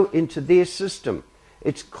can't go into their system.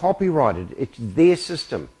 It's copyrighted. It's their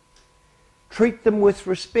system. Treat them with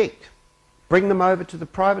respect. Bring them over to the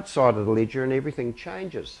private side of the ledger and everything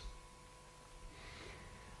changes.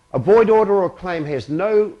 A void order or claim has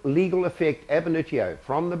no legal effect ab initio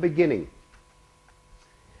from the beginning,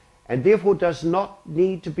 and therefore does not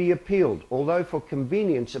need to be appealed, although for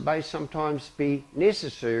convenience it may sometimes be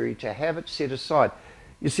necessary to have it set aside.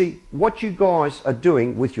 You see, what you guys are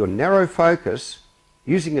doing with your narrow focus,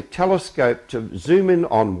 using a telescope to zoom in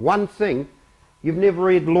on one thing, you've never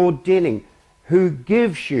read Lord Denning, who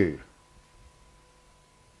gives you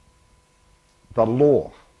the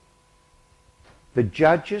law. The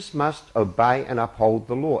judges must obey and uphold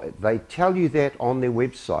the law. They tell you that on their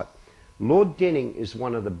website. Lord Denning is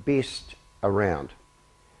one of the best around.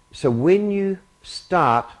 So when you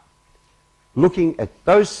start looking at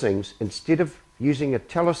those things, instead of using a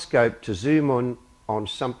telescope to zoom on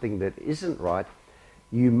something that isn't right,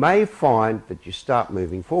 you may find that you start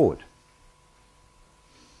moving forward.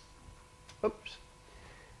 Oops.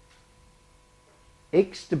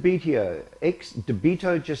 Ex debito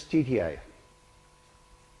justitiae.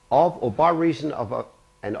 of or by reason of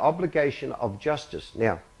an obligation of justice.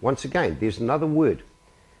 Now, once again, there's another word.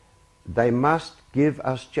 They must give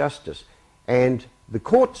us justice. And the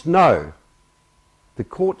courts know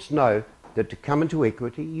that to come into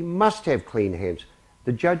equity, you must have clean hands.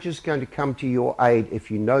 The judge is going to come to your aid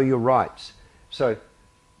if you know your rights. So,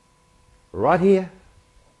 right here,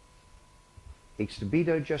 ex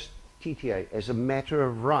debito justitiae, as a matter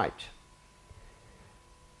of right.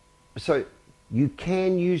 So, you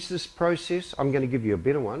can use this process. I'm going to give you a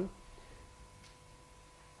better one.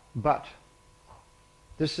 But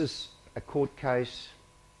this is a court case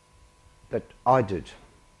that I did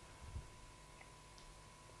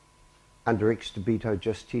under ex debito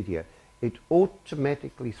justitiae. It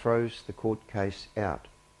automatically throws the court case out.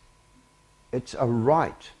 It's a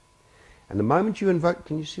right. And the moment you invoke,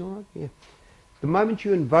 can you see all right? Yeah. The moment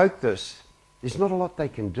you invoke this, there's not a lot they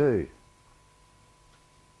can do.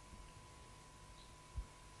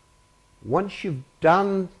 Once you've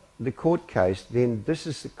done the court case, then this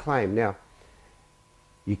is the claim. Now,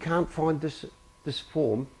 you can't find this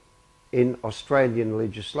form in Australian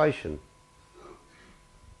legislation.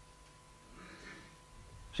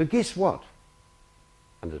 So guess what?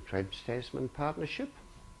 Under the Trans-Tasman Partnership,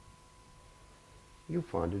 you'll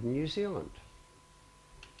find it in New Zealand.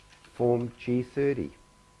 Form G30.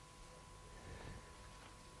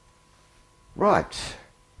 Right.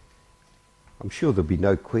 I'm sure there'll be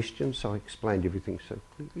no questions. I explained everything so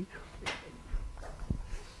clearly.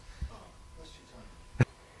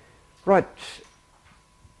 Right.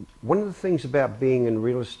 One of the things about being in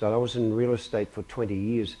real estate, I was in real estate for 20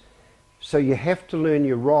 years, so you have to learn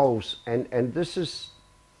your roles, and this is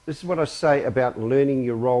what I say about learning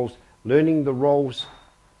your roles, learning the roles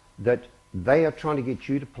that they are trying to get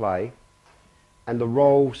you to play, and the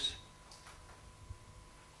roles,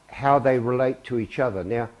 how they relate to each other.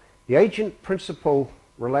 Now, the agent-principal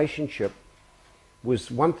relationship was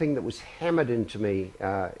one thing that was hammered into me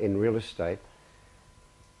in real estate,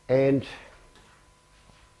 and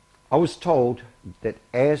I was told that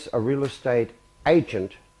as a real estate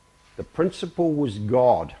agent, the principal was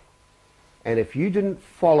God, and if you didn't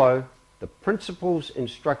follow the principal's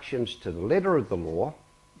instructions to the letter of the law,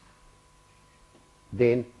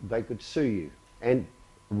 then they could sue you. And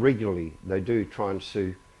regularly they do try and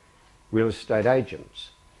sue real estate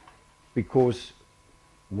agents, because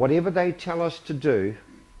whatever they tell us to do,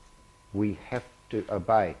 we have to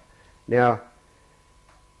obey. Now,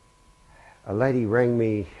 a lady rang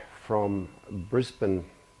me from Brisbane.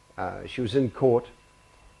 She was in court,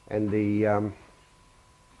 and the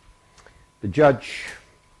judge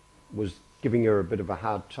was giving her a bit of a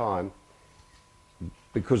hard time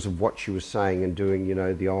because of what she was saying and doing, you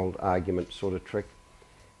know, the old argument sort of trick.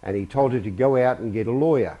 And he told her to go out and get a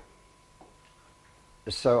lawyer.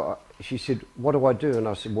 So she said, "What do I do?" And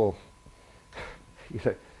I said, "Well, you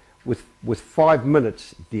know, with 5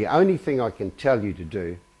 minutes, the only thing I can tell you to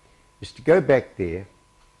do is to go back there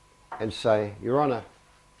and say, 'Your Honour,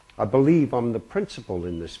 I believe I'm the principal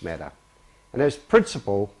in this matter. And as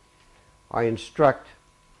principal, I instruct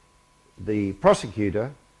the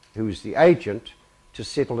prosecutor, who is the agent, to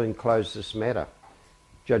settle and close this matter.'"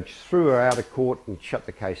 Judge threw her out of court and shut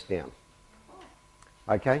the case down.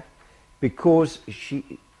 Okay? Because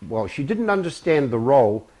she didn't understand the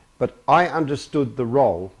role, but I understood the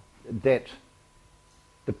role, that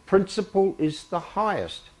the principal is the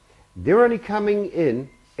highest. They're only coming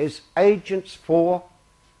in as agents for,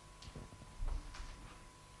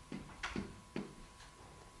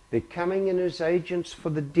 they're coming in as agents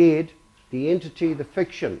for the dead, the entity, the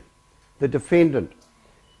fiction, the defendant.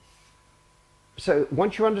 So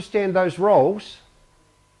once you understand those roles,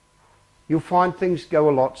 you'll find things go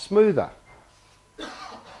a lot smoother.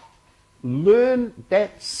 Learn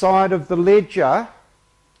that side of the ledger.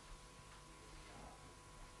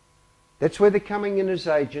 That's where they're coming in as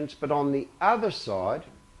agents, but on the other side,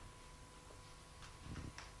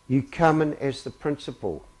 you come in as the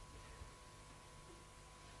principal.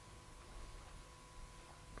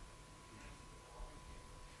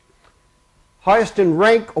 Highest in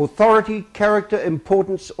rank, authority, character,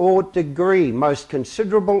 importance, or degree. Most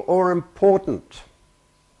considerable or important.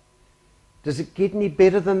 Does it get any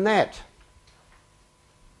better than that?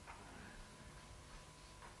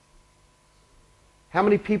 How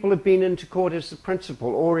many people have been into court as the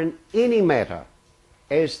principal, or in any matter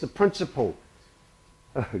as the principal?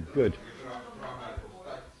 Oh, good.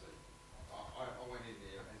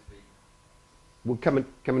 We'll come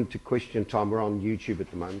into question time. We're on YouTube at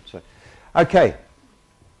the moment. So, okay.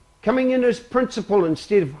 Coming in as principal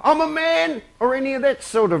instead of, "I'm a man," or any of that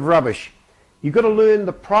sort of rubbish. You've got to learn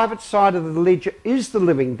the private side of the ledger is the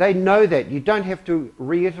living. They know that. You don't have to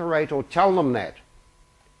reiterate or tell them that.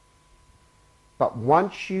 But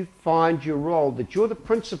once you find your role, that you're the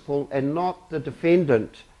principal and not the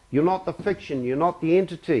defendant, you're not the fiction, you're not the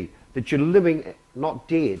entity, that you're living, not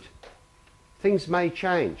dead, things may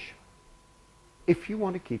change. If you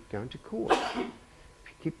want to keep going to court. If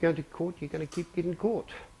you keep going to court, you're going to keep getting caught.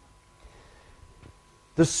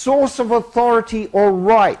 The source of authority or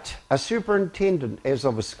right, a superintendent as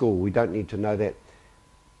of a school, we don't need to know that.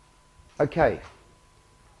 Okay,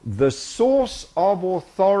 the source of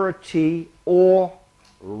authority or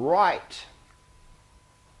right.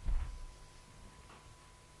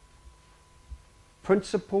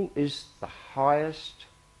 Principal is the highest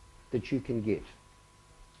that you can get.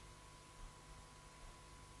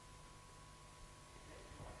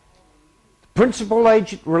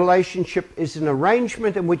 Principal-agent relationship is an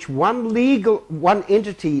arrangement in which one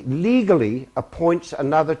entity legally appoints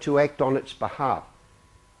another to act on its behalf.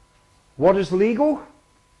 What is legal?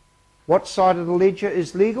 What side of the ledger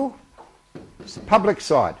is legal? It's the public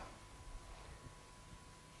side.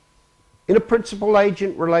 In a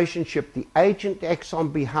principal-agent relationship, the agent acts on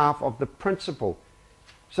behalf of the principal.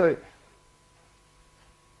 So,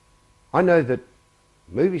 I know that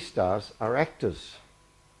movie stars are actors.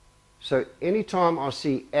 So anytime I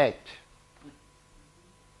see act,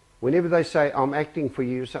 whenever they say, I'm acting for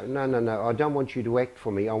you, say, no, no, no, I don't want you to act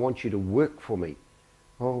for me, I want you to work for me.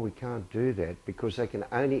 Oh, we can't do that because they can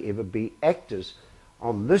only ever be actors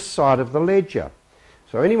on this side of the ledger.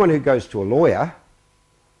 So anyone who goes to a lawyer,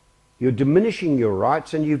 you're diminishing your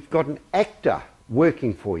rights and you've got an actor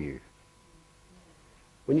working for you.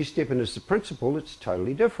 When you step in as the principal, it's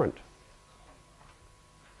totally different.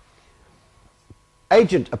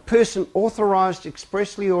 Agent, a person authorized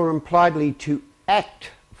expressly or impliedly to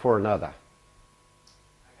act for another.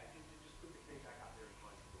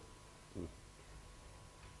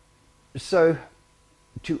 So,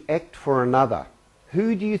 to act for another.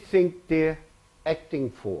 Who do you think they're acting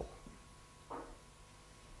for?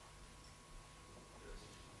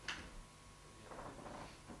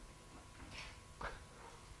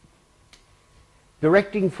 They're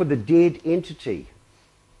acting for the dead entity.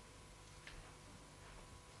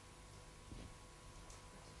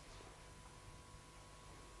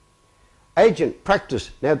 Agent, practice.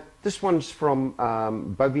 Now, this one's from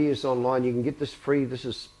Bovier's online. You can get this free. This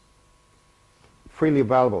is freely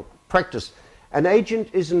available. Practice. An agent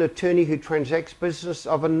is an attorney who transacts business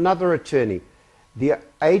of another attorney. The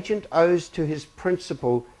agent owes to his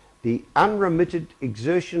principal the unremitted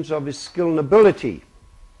exertions of his skill and ability.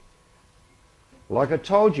 Like I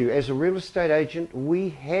told you, as a real estate agent, we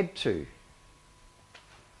had to.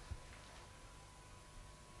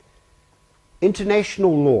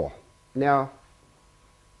 International law. Now,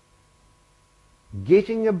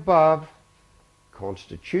 getting above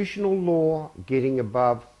constitutional law, getting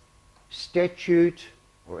above statute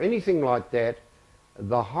or anything like that,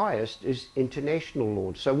 the highest is international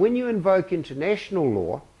law. So when you invoke international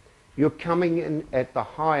law, you're coming in at the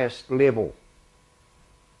highest level.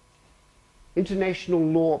 International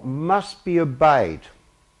law must be obeyed.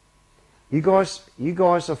 You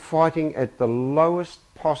guys are fighting at the lowest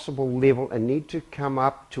possible level and need to come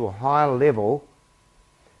up to a higher level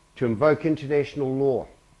to invoke international law.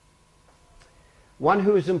 One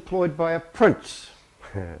who is employed by a prince.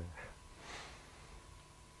 Do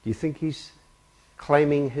you think he's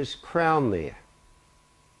claiming his crown there?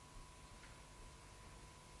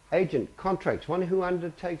 Agent, contracts, one who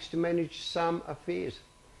undertakes to manage some affairs.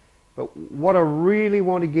 But what I really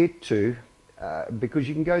want to get to, because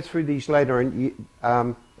you can go through these later, and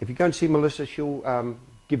if you go and see Melissa, she'll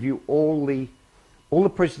give you all the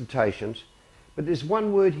presentations. But there's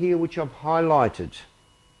one word here which I've highlighted.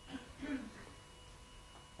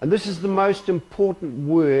 And this is the most important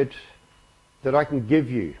word that I can give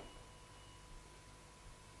you.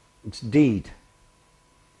 It's deed.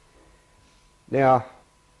 Now,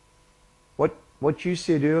 what you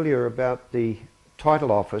said earlier about the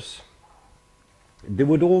title office, there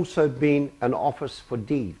would also have been an office for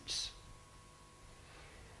deeds.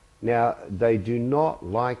 Now, they do not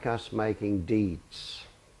like us making deeds.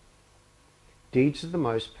 Deeds are the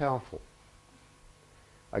most powerful.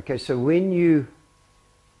 Okay, so when you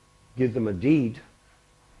give them a deed,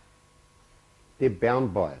 they're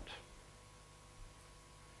bound by it.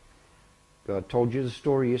 I told you the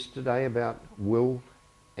story yesterday about Will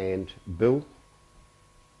and Bill.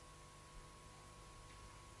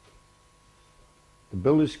 The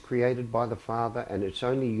bill is created by the Father, and it's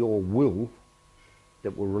only your will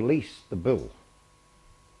that will release the bill.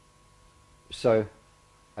 So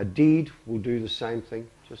a deed will do the same thing.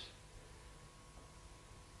 Just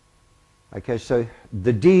Okay, so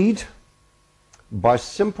the deed by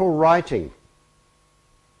simple writing.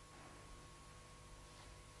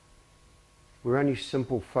 We're only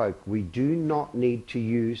simple folk. We do not need to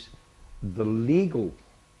use the legal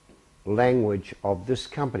language of this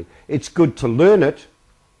company. It's good to learn it,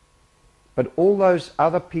 but all those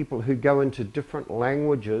other people who go into different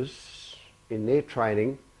languages in their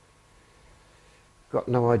training got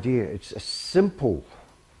no idea. It's a simple.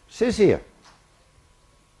 It says here,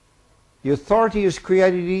 the authority is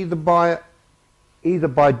created either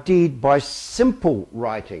by deed, by simple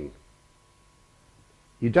writing.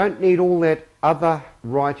 You don't need all that other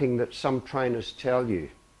writing that some trainers tell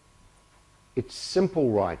you. It's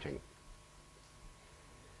simple writing.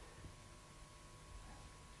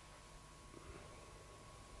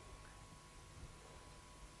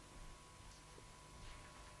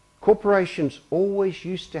 Corporations always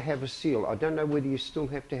used to have a seal. I don't know whether you still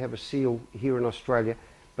have to have a seal here in Australia,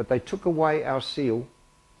 but they took away our seal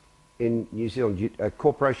in New Zealand. A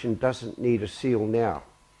corporation doesn't need a seal now.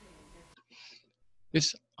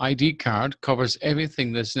 This ID card covers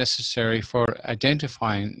everything that's necessary for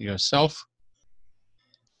identifying yourself.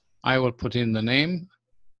 I will put in the name,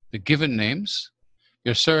 the given names,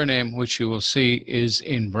 your surname, which you will see is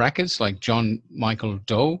in brackets, like John Michael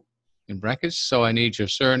Doe in brackets, so I need your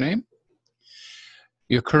surname,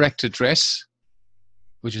 your correct address,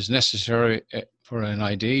 which is necessary for an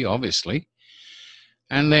ID, obviously,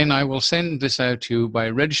 and then I will send this out to you by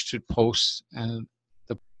registered post, and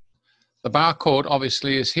the barcode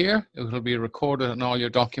obviously is here. It will be recorded in all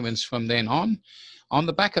your documents from then on. On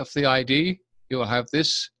the back of the ID, you will have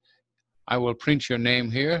this. I will print your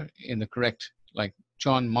name here in the correct, like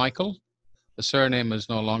John Michael. The surname is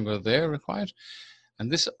no longer there required.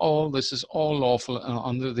 And this is all lawful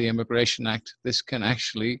under the Immigration Act. This can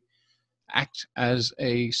actually act as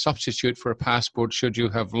a substitute for a passport should you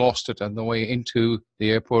have lost it on the way into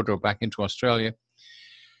the airport or back into Australia.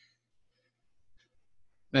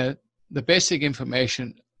 Now, the basic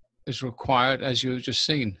information is required, as you've just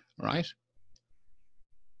seen, right?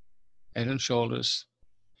 Head and shoulders.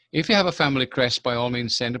 If you have a family crest, by all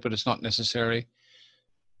means send it, but it's not necessary.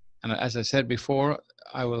 And as I said before,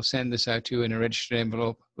 I will send this out to you in a registered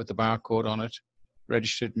envelope with the barcode on it,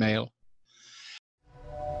 registered mail.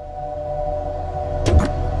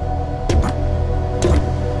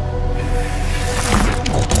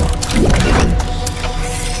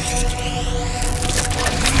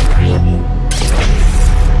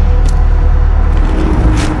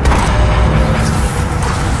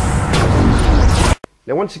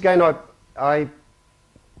 Now, once again, I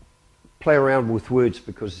play around with words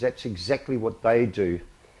because that's exactly what they do.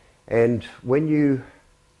 And when you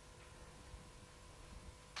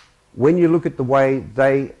look at the way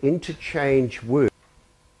they interchange words,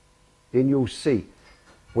 then you'll see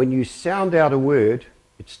when you sound out a word,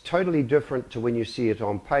 it's totally different to when you see it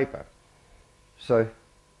on paper. So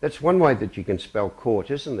that's one way that you can spell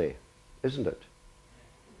court, isn't there? Isn't it?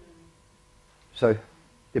 So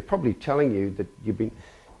they're probably telling you that you've been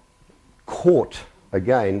caught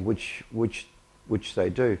again, which they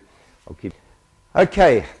do.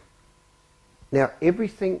 Okay. Now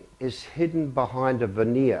everything is hidden behind a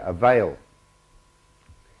veneer, a veil.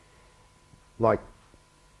 Like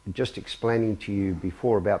just explaining to you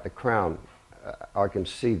before about the crown, I can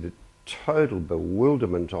see the total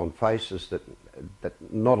bewilderment on faces that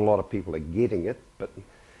not a lot of people are getting it, but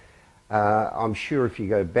I'm sure if you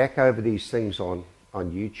go back over these things on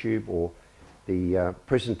YouTube or the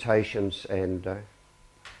presentations and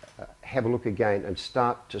have a look again and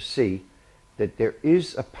start to see that there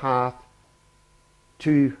is a path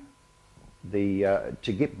to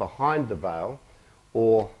get behind the veil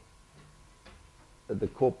or the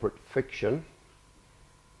corporate fiction.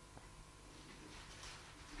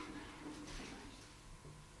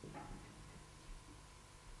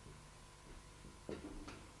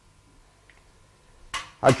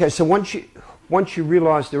 Okay, so once you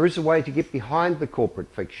realise there is a way to get behind the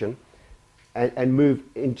corporate fiction and move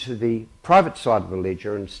into the private side of the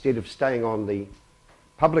ledger instead of staying on the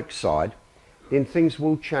public side, then things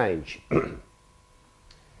will change. I've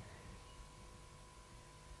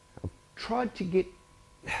tried to get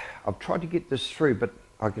this through, but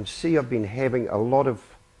I can see I've been having a lot of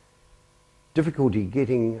difficulty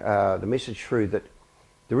getting the message through that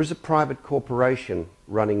there is a private corporation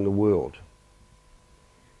running the world.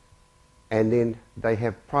 And then they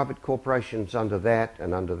have private corporations under that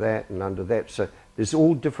and under that and under that. So there's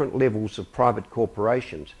all different levels of private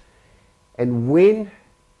corporations. And when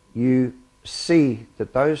you see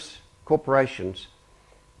that those corporations,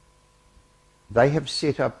 they have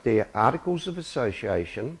set up their articles of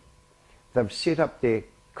association, they've set up their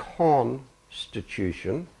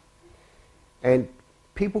constitution, and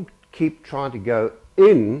people keep trying to go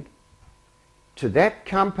in to that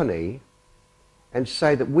company and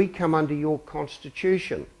say that we come under your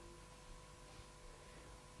constitution.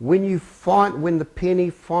 When the penny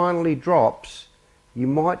finally drops, you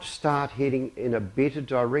might start heading in a better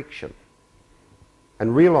direction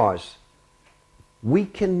and realize we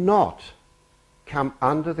cannot come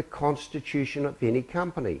under the constitution of any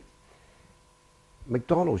company.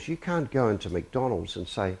 McDonald's, you can't go into McDonald's and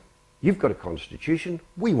say, you've got a constitution,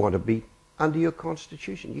 we want to be under your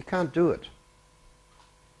constitution. You can't do it.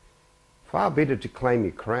 Far better to claim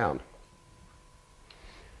your crown.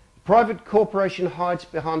 Private corporation hides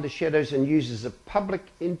behind the shadows and uses a public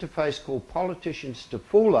interface called politicians to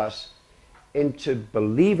fool us into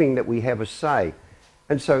believing that we have a say.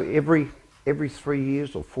 And so every 3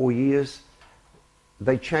 years or 4 years,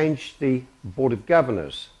 they change the Board of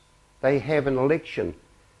Governors. They have an election,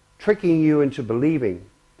 tricking you into believing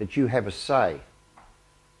that you have a say.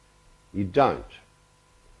 You don't.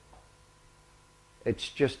 It's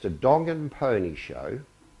just a dog and pony show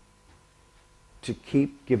to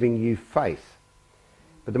keep giving you faith.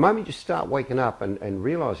 But the moment you start waking up and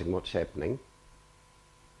realizing what's happening,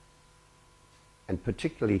 and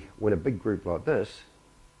particularly when a big group like this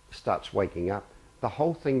starts waking up, the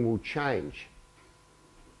whole thing will change.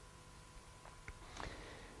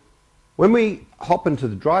 When we hop into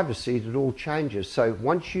the driver's seat, it all changes. So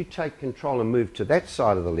once you take control and move to that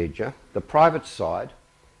side of the ledger, the private side,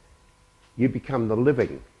 you become the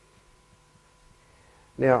living.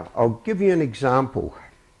 Now, I'll give you an example.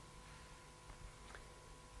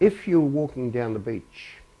 If you're walking down the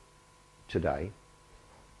beach today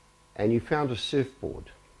and you found a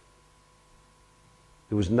surfboard,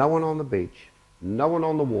 there was no one on the beach, no one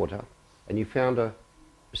on the water, and you found a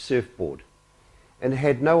surfboard, and it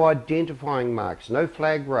had no identifying marks, no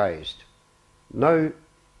flag raised,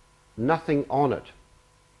 nothing on it,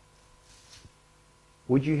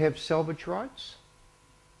 would you have salvage rights?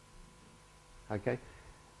 Okay.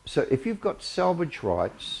 So if you've got salvage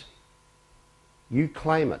rights, you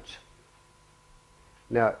claim it.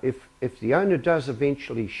 Now, if the owner does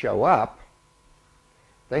eventually show up,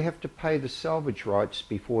 they have to pay the salvage rights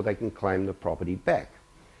before they can claim the property back.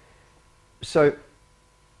 So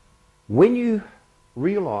when you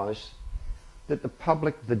realize that the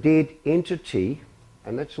public, the dead entity,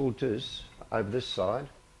 and that's all it is over this side,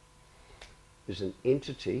 is an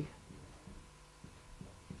entity.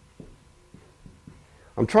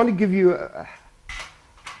 I'm trying to give you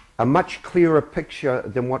a much clearer picture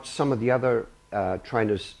than what some of the other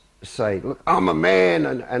trainers say. Look, I'm a man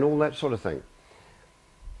and all that sort of thing.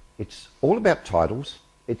 It's all about titles.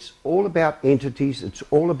 It's all about entities. It's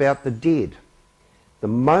all about the dead. The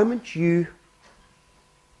moment you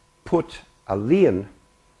put a lien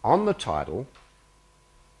on the title,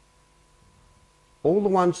 all the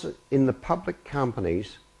ones in the public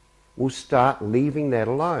companies will start leaving that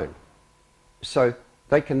alone. So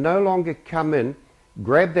they can no longer come in,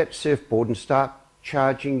 grab that surfboard and start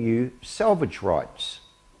charging you salvage rights.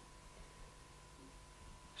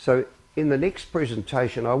 So in the next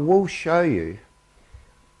presentation, I will show you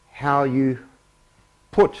how you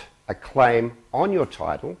put a claim on your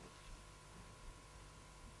title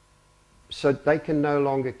so they can no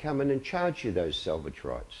longer come in and charge you those salvage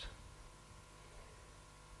rights.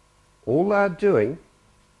 All they're doing,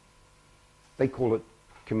 they call it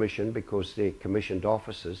commission because they're commissioned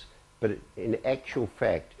officers, but in actual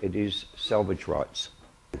fact it is salvage rights.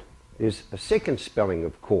 There's a second spelling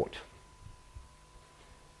of court.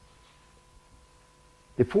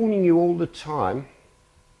 They're fooling you all the time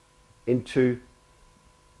into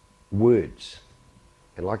words.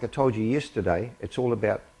 And like I told you yesterday, it's all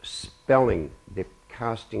about spelling. They're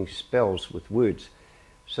casting spells with words.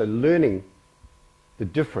 So learning the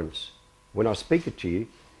difference, when I speak it to you,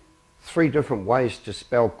 3 different ways to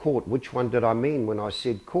spell court. Which one did I mean when I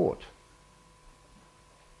said court?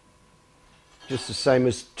 Just the same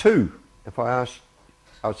as two. If I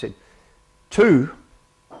said two,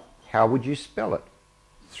 how would you spell it?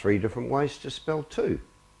 3 different ways to spell two.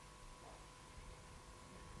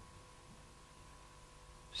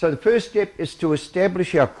 So the first step is to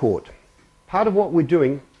establish our court. Part of what we're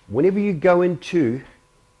doing, whenever you go into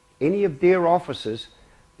any of their offices,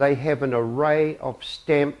 they have an array of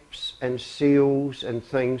stamps and seals and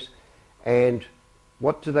things. And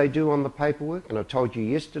what do they do on the paperwork? And I told you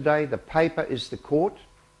yesterday, the paper is the court.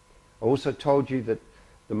 I also told you that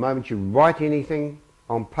the moment you write anything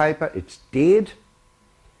on paper, it's dead.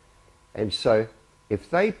 And so if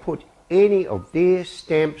they put any of their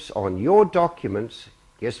stamps on your documents,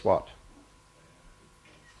 guess what?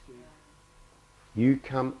 You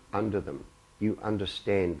come under them. You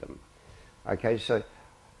understand them. Okay, so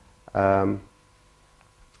I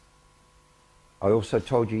also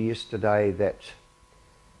told you yesterday that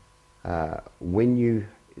when you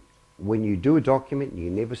do a document, you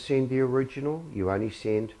never send the original, you only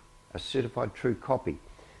send a certified true copy.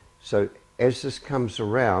 So as this comes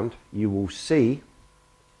around, you will see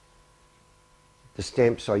the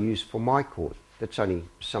stamps I use for my court. That's only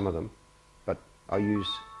some of them, but I use...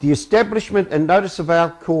 The establishment and notice of our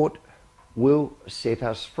court will set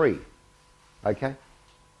us free. Okay?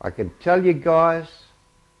 I can tell you guys,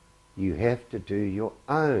 you have to do your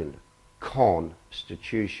own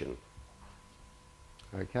constitution.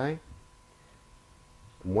 Okay?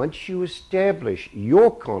 Once you establish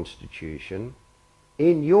your constitution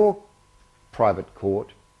in your private court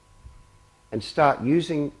and start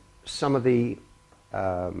using some of the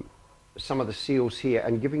seals here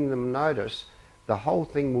and giving them notice, the whole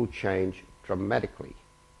thing will change dramatically.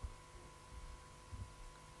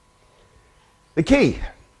 The key.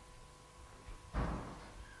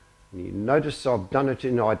 You notice I've done it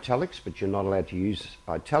in italics, but you're not allowed to use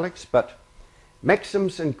italics, but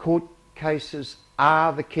maxims and court cases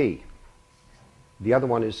are the key. The other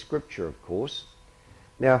one is scripture, of course.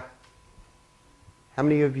 Now, how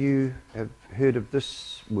many of you have heard of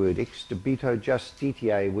this word, ex debito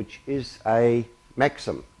justitiae, which is a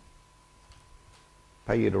maxim?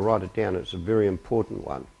 Pay you to write it down, it's a very important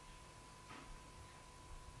one.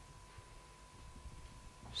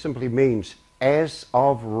 Simply means as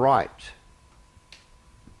of right.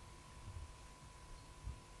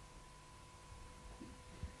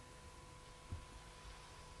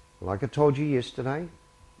 Like I told you yesterday,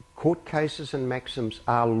 court cases and maxims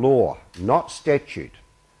are law, not statute,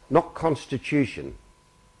 not constitution.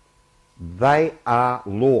 They are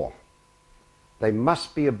law. They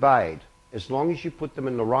must be obeyed as long as you put them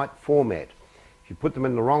in the right format. If you put them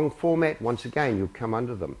in the wrong format, once again, you'll come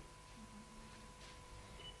under them.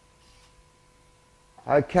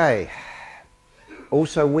 Okay.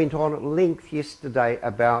 Also went on at length yesterday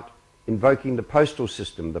about invoking the postal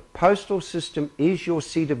system. The postal system is your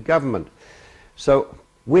seat of government. So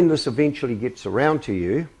when this eventually gets around to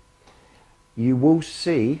you, you will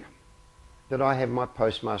see that I have my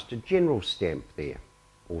Postmaster General stamp there,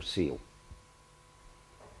 or seal.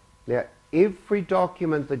 Now, every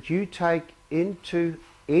document that you take into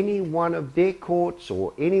any one of their courts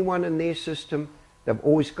or anyone in their system, they've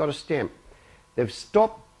always got a stamp. They've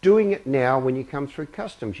stopped doing it now when you come through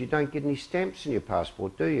customs. You don't get any stamps in your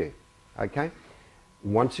passport, do you? Okay?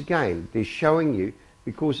 Once again, they're showing you,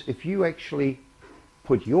 because if you actually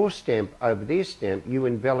put your stamp over their stamp, you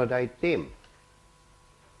invalidate them.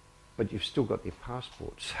 But you've still got their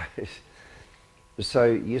passports. So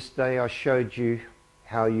yesterday I showed you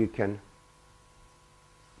how you can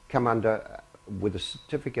come under with a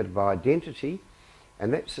certificate of identity,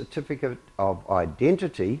 and that certificate of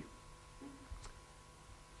identity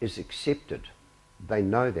is accepted. They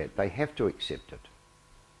know that. They have to accept it.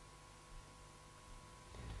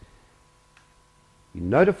 You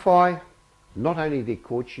notify not only their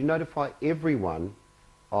courts, you notify everyone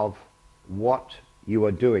of what you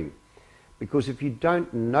are doing. Because if you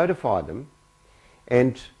don't notify them,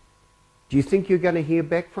 and do you think you're going to hear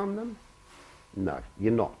back from them? No,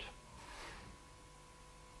 you're not.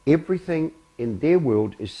 Everything in their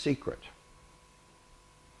world is secret.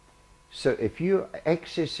 So if you're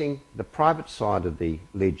accessing the private side of the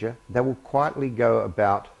ledger, they will quietly go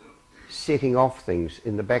about setting off things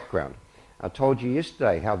in the background. I told you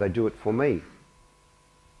yesterday how they do it for me.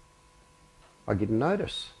 I get a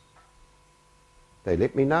notice. They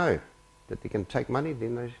let me know that they can take money,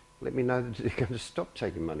 then they let me know that they're going to stop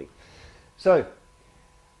taking money. So,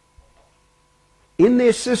 in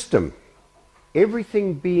their system,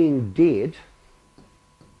 everything being dead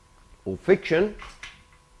or fiction,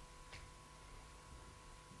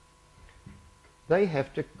 they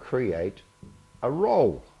have to create a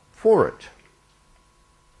role for it.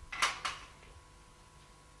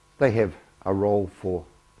 They have a role for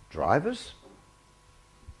drivers.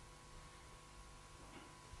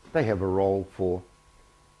 They have a role for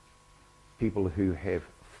people who have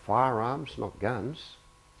firearms, not guns.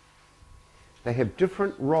 They have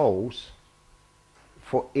different roles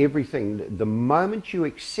for everything. The moment you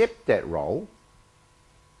accept that role,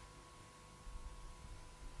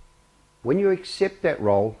 when you accept that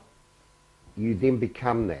role, you then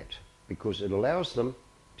become that, because it allows them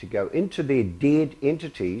to go into their dead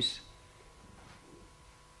entities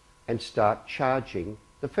and start charging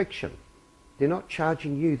the fiction. They're not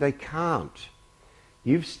charging you, they can't.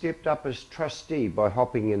 You've stepped up as trustee by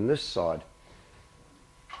hopping in this side.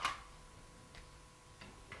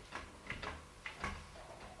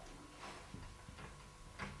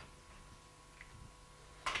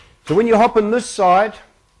 So when you hop on this side,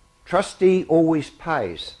 trustee always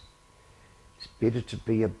pays. It's better to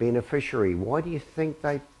be a beneficiary. Why do you think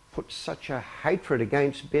they put such a hatred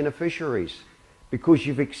against beneficiaries? Because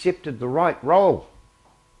you've accepted the right role.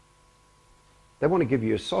 They want to give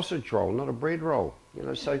you a sausage roll, not a bread roll. You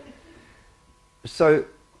know, so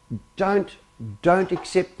don't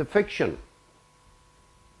accept the fiction.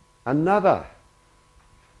 Another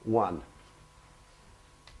one.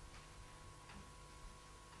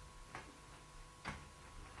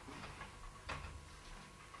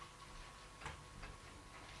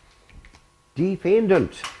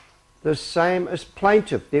 Defendant, the same as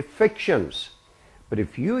plaintiff, they're fictions. But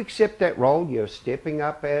if you accept that role, you're stepping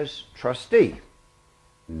up as trustee.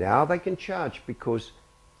 Now they can charge because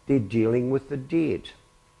they're dealing with the dead.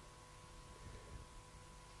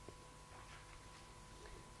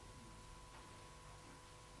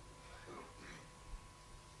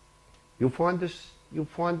 You'll find this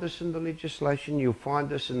in the legislation, you'll find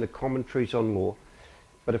this in the commentaries on law,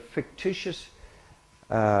 but a fictitious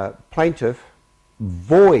plaintiff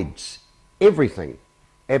voids everything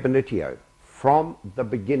ab initio, from the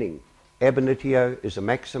beginning. Ab initio is a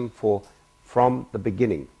maxim for from the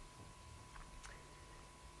beginning.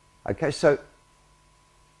 Okay, so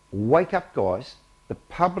wake up, guys. The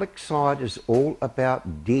public side is all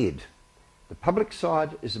about dead. The public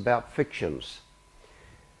side is about fictions.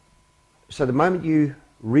 So the moment you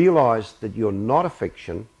realise that you're not a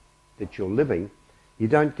fiction, that you're living, you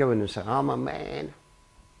don't go in and say, I'm a man.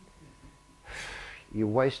 You're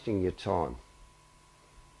wasting your time.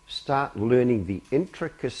 Start learning the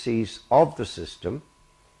intricacies of the system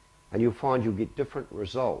and you'll find you'll get different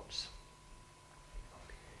results.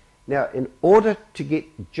 Now, in order to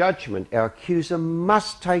get judgment, our accuser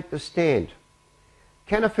must take the stand.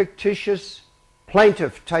 Can a fictitious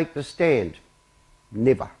plaintiff take the stand?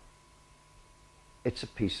 Never. It's a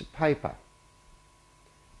piece of paper.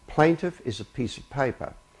 Plaintiff is a piece of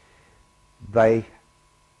paper. They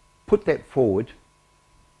put that forward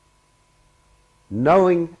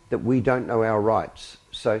knowing that we don't know our rights.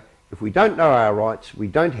 So if we don't know our rights, we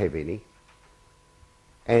don't have any,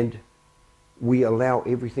 and we allow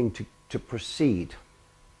everything to proceed.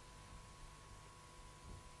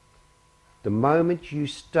 The moment you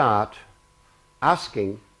start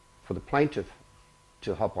asking for the plaintiff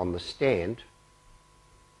to hop on the stand,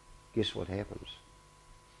 guess what happens?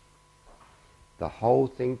 The whole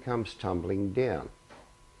thing comes tumbling down.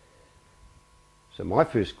 So my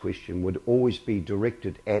first question would always be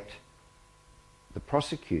directed at the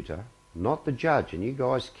prosecutor, not the judge. And you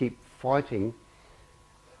guys keep fighting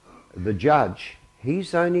the judge.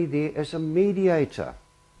 He's only there as a mediator.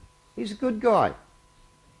 He's a good guy.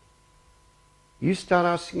 You start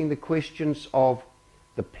asking the questions of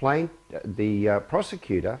the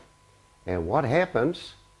prosecutor, and what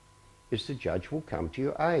happens is the judge will come to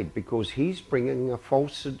your aid because he's bringing a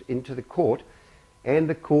falsehood into the court, and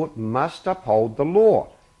the court must uphold the law.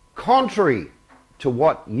 Contrary to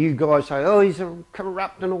what you guys say, oh, he's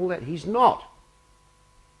corrupt and all that. He's not.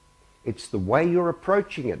 It's the way you're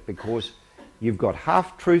approaching it, because you've got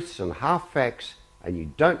half-truths and half-facts and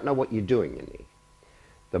you don't know what you're doing in there.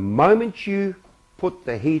 The moment you put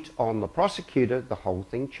the heat on the prosecutor, the whole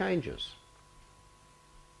thing changes.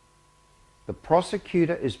 The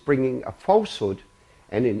prosecutor is bringing a falsehood,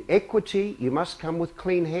 and in equity you must come with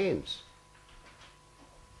clean hands.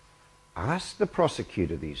 Ask the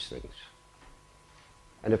prosecutor these things.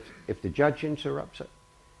 And if the judge interrupts it,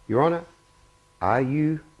 Your Honour, are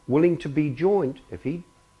you willing to be joined? If he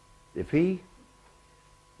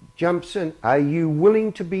jumps in, are you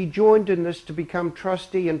willing to be joined in this to become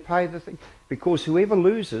trustee and pay the thing? Because whoever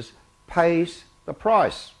loses pays the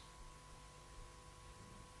price.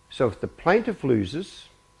 So if the plaintiff loses,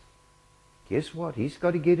 guess what? He's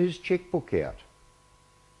got to get his checkbook out.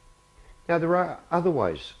 Now there are other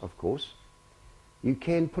ways, of course. You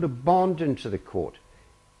can put a bond into the court.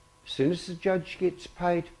 As soon as the judge gets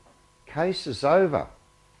paid, case is over.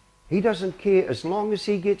 He doesn't care as long as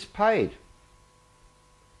he gets paid.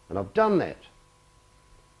 And I've done that.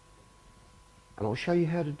 And I'll show you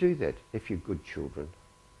how to do that if you're good children.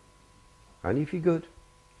 Only if you're good.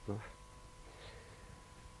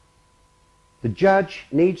 The judge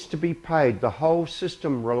needs to be paid. The whole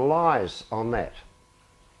system relies on that.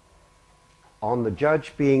 On the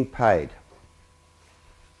judge being paid.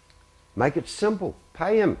 Make it simple.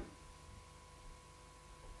 Pay him.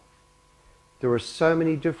 There are so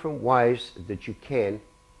many different ways that you can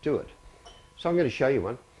do it. So I'm going to show you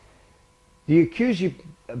one. The accuse you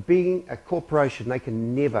of being a corporation, they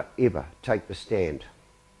can never ever take the stand.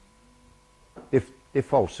 They're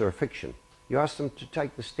false, they're a fiction. You ask them to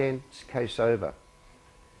take the stand, it's case over.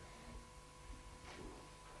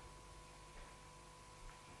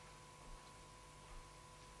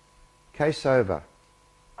 case over.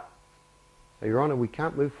 So, Your Honour, we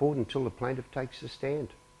can't move forward until the plaintiff takes a stand.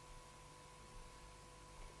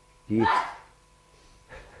 Do you...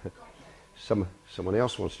 Someone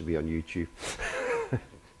else wants to be on YouTube.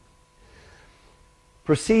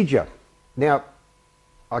 Procedure. Now,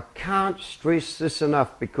 I can't stress this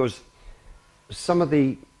enough because some of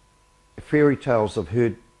the fairy tales I've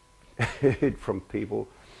heard from people,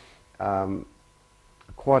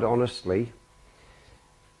 quite honestly,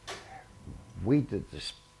 we did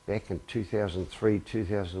this back in 2003,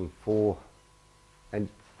 2004, and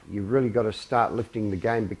you've really got to start lifting the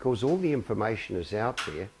game because all the information is out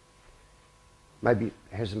there. Maybe it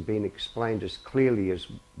hasn't been explained as clearly as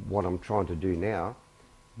what I'm trying to do now,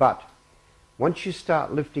 but once you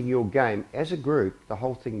start lifting your game as a group, the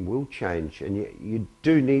whole thing will change, and you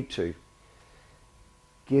do need to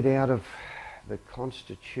get out of the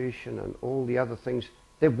Constitution and all the other things.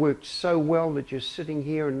 They've worked so well that you're sitting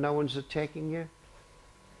here and no one's attacking you.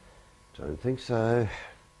 Don't think so.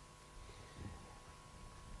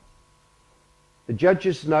 The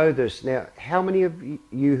judges know this. Now, how many of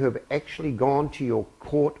you have actually gone to your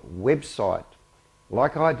court website,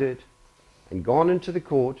 like I did, and gone into the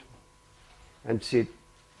court and said, it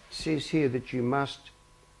says here that you must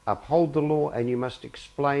uphold the law and you must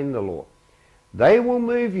explain the law. They will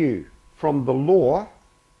move you from the law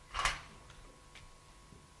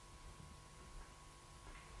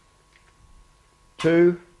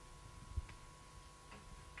to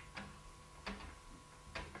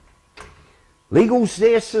legal's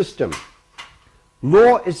their system.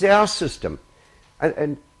 Law is our system.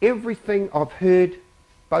 And everything I've heard,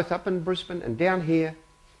 both up in Brisbane and down here,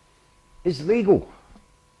 is legal.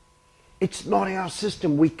 It's not our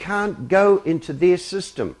system. We can't go into their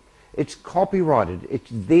system. It's copyrighted.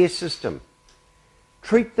 It's their system.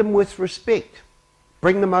 Treat them with respect.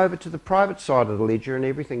 Bring them over to the private side of the ledger and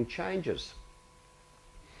everything changes.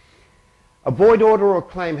 A void order or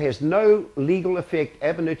claim has no legal effect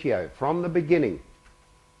ab initio from the beginning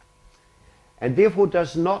and therefore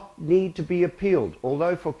does not need to be appealed,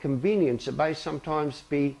 although for convenience it may sometimes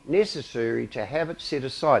be necessary to have it set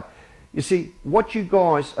aside. You see, what you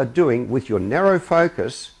guys are doing with your narrow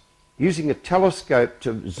focus, using a telescope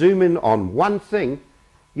to zoom in on one thing,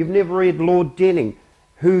 you've never read Lord Denning,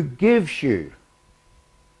 who gives you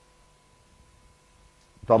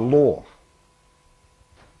the law.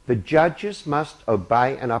 The judges must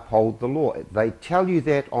obey and uphold the law. They tell you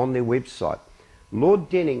that on their website. Lord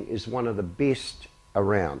Denning is one of the best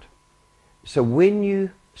around. So when you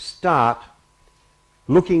start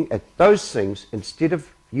looking at those things, instead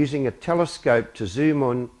of using a telescope to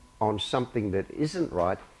zoom on something that isn't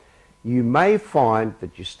right, you may find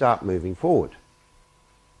that you start moving forward.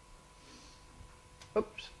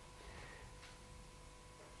 Oops.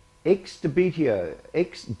 Ex debito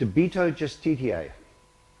justitiae,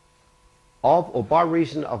 of or by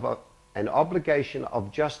reason of an obligation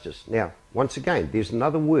of justice. Now, once again, there's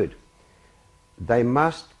another word. They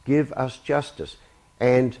must give us justice.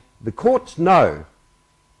 And the courts know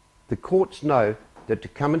that to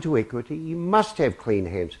come into equity, you must have clean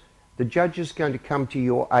hands. The judge is going to come to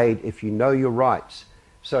your aid if you know your rights.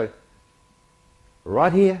 So,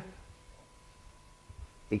 right here,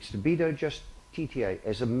 ex debito justitiae,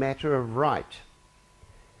 as a matter of right.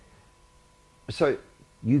 So,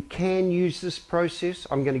 you can use this process.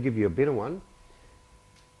 I'm going to give you a better one.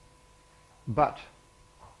 But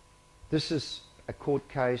this is a court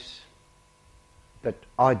case that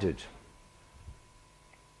I did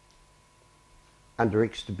under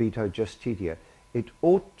ex debito justitiae. It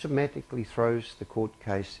automatically throws the court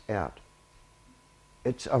case out.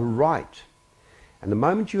 It's a right. And the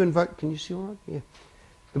moment you invoke, can you see all right? Yeah.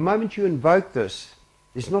 The moment you invoke this,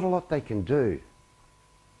 there's not a lot they can do.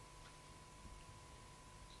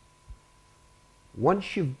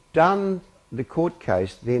 Once you've done the court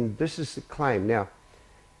case, then this is the claim. Now,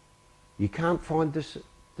 you can't find this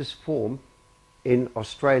form in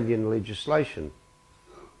Australian legislation.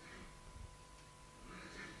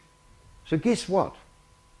 So guess what?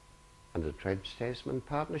 Under the Trans-Tasman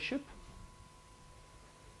Partnership,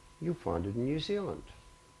 you'll find it in New Zealand.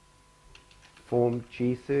 Form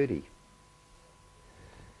G30.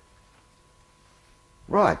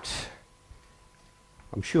 Right.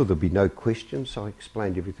 I'm sure there'll be no questions. I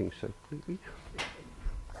explained everything so clearly.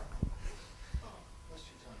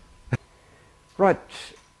 Right.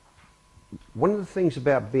 One of the things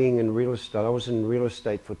about being in real estate, I was in real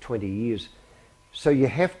estate for 20 years, so you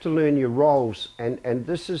have to learn your roles, and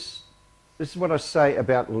this is what I say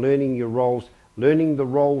about learning your roles, learning the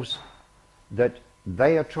roles that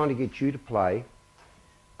they are trying to get you to play,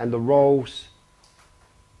 and the roles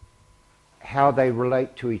how they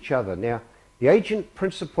relate to each other. Now, the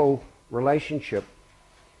agent-principal relationship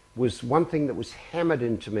was one thing that was hammered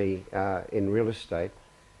into me in real estate.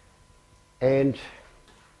 And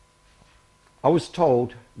I was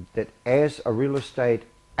told that as a real estate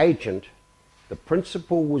agent, the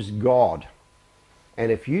principal was God.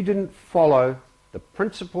 And if you didn't follow the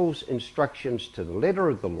principal's instructions to the letter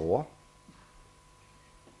of the law,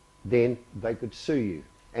 then they could sue you.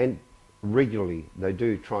 And regularly they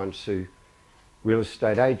do try and sue real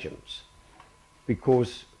estate agents,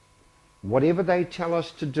 because whatever they tell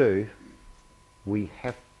us to do, we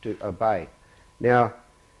have to obey. Now,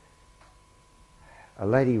 a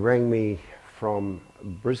lady rang me from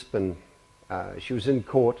Brisbane. She was in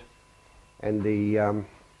court, and the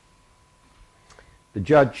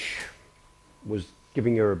judge was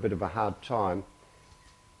giving her a bit of a hard time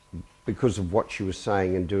because of what she was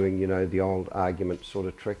saying and doing, you know, the old argument sort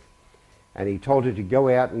of trick. And he told her to go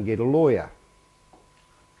out and get a lawyer.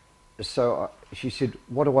 So she said,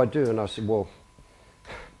 "What do I do?" And I said, "Well,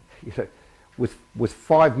 you know, with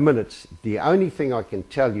 5 minutes, the only thing I can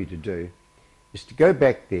tell you to do is to go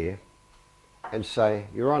back there and say,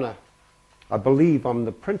 'Your Honour, I believe I'm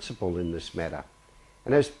the principal in this matter.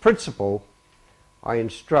 And as principal, I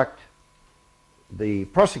instruct the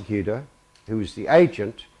prosecutor, who is the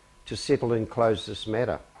agent, to settle and close this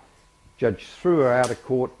matter.'" Judge threw her out of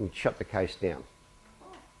court and shut the case down.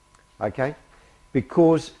 Okay?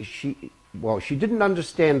 Because she didn't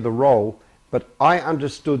understand the role, but I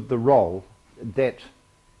understood the role, that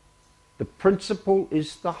the principal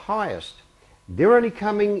is the highest. They're only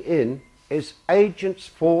coming in as agents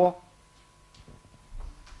for,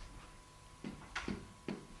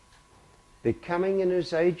 they're coming in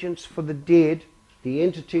as agents for the dead, the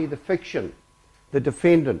entity, the fiction, the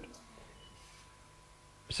defendant.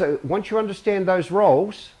 So once you understand those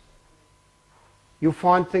roles, you'll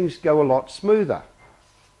find things go a lot smoother.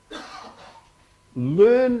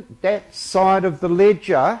 Learn that side of the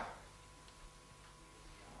ledger.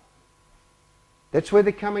 That's where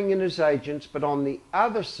they're coming in as agents, but on the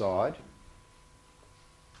other side,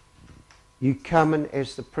 you come in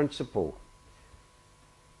as the principal.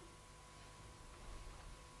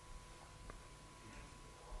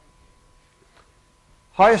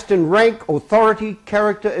 Highest in rank, authority,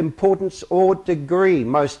 character, importance, or degree.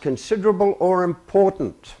 Most considerable or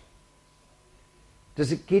important.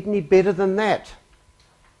 Does it get any better than that?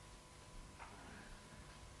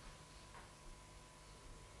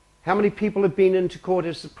 How many people have been into court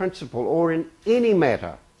as the principal, or in any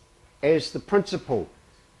matter as the principal?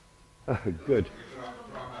 Oh, good.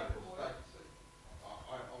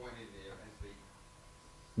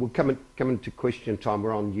 We'll come into question time.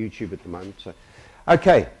 We're on YouTube at the moment. So,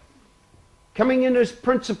 okay. Coming in as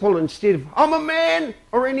principal instead of, "I'm a man,"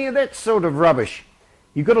 or any of that sort of rubbish.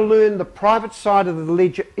 You've got to learn the private side of the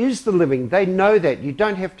ledger is the living. They know that. You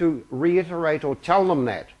don't have to reiterate or tell them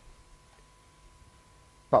that.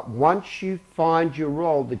 But once you find your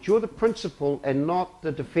role, that you're the principal and not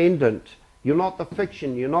the defendant, you're not the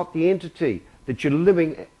fiction, you're not the entity, that you're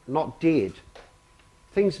living, not dead,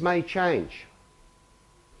 things may change.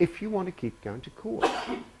 If you want to keep going to court. If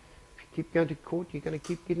you keep going to court, you're going to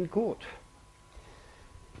keep getting caught.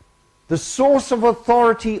 The source of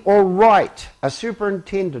authority or right. A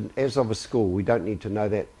superintendent as of a school. We don't need to know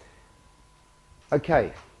that.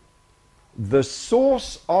 Okay. The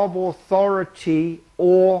source of authority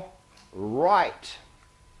or right.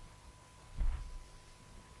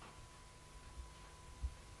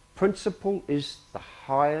 Principal is the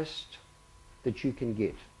highest that you can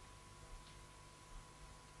get.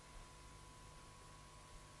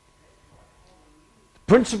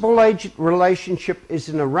 Principal-agent relationship is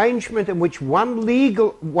an arrangement in which one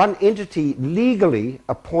entity legally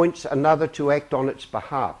appoints another to act on its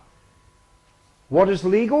behalf. What is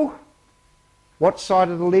legal? What side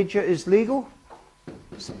of the ledger is legal?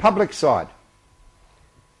 It's the public side.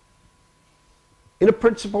 In a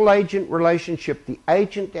principal-agent relationship, the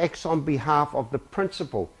agent acts on behalf of the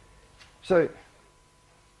principal. So,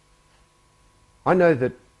 I know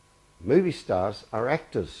that movie stars are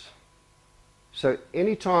actors. So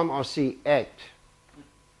anytime I see act,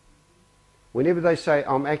 whenever they say,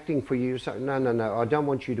 "I'm acting for you," say, no, I don't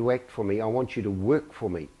want you to act for me, I want you to work for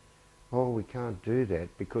me. Oh, we can't do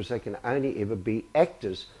that because they can only ever be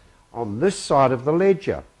actors on this side of the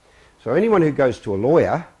ledger. So anyone who goes to a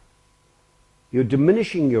lawyer, you're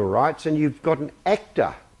diminishing your rights and you've got an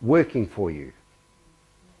actor working for you.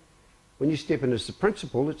 When you step in as the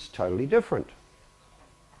principal, it's totally different.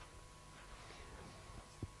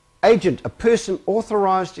 Agent, a person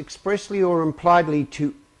authorized expressly or impliedly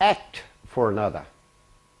to act for another.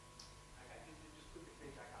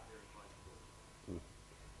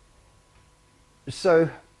 So,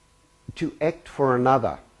 to act for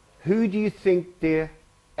another, who do you think they're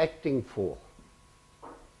acting for?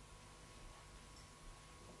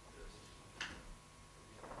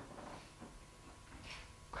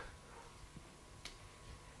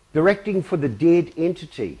 They're acting for the dead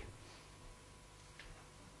entity.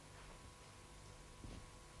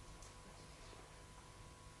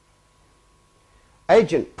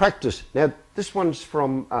 Agent, practice. Now, this one's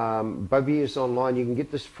from Bovier's Online. You can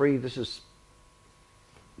get this free. This is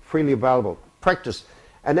freely available. Practice.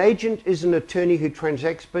 An agent is an attorney who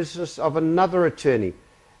transacts business of another attorney.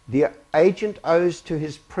 The agent owes to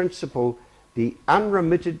his principal the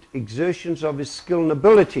unremitted exertions of his skill and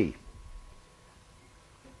ability.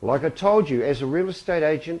 Like I told you, as a real estate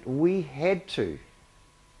agent, we had to.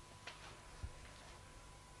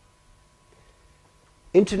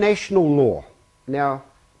 International law. Now,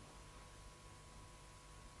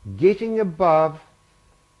 getting above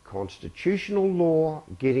constitutional law,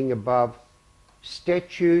 getting above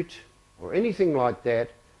statute or anything like that,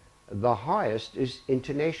 the highest is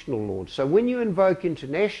international law. So when you invoke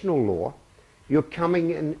international law, you're coming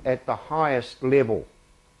in at the highest level.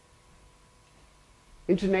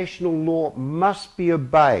 International law must be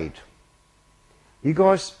obeyed. You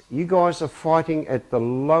guys are fighting at the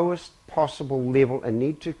lowest possible level and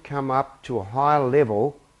need to come up to a higher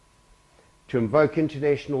level to invoke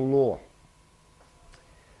international law.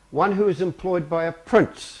 One who is employed by a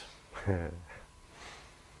prince. Do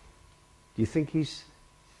you think he's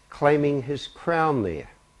claiming his crown there?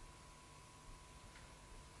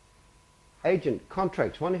 Agent,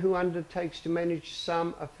 contracts, one who undertakes to manage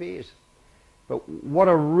some affairs. But what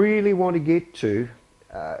I really want to get to,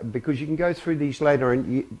 because you can go through these later,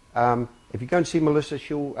 and if you go and see Melissa,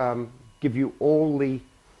 she'll give you all the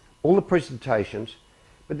presentations.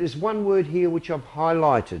 But there's one word here which I've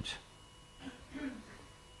highlighted.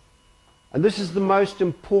 And this is the most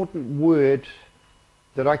important word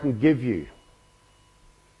that I can give you.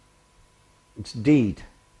 It's deed.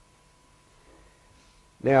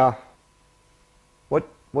 Now,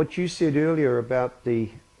 what you said earlier about the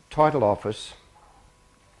title office,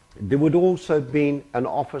 there would also have been an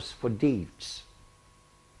office for deeds.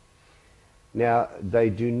 Now, they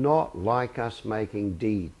do not like us making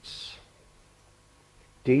deeds.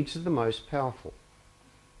 Deeds are the most powerful.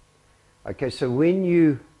 Okay, so when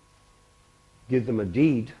you give them a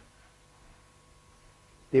deed,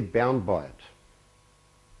 they're bound by it.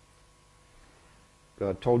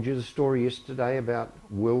 I told you the story yesterday about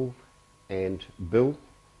Will and Bill.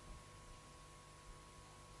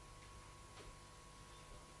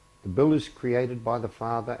 The bill is created by the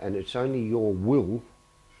Father, and it's only your will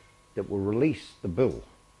that will release the bill.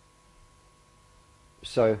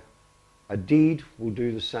 So a deed will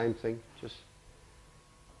do the same thing.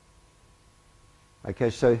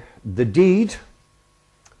 Okay, so the deed,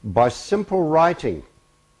 by simple writing.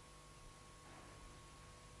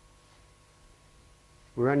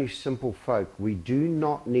 We're only simple folk. We do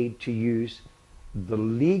not need to use the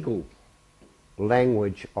legal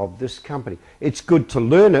language of this company. It's good to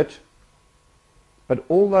learn it, but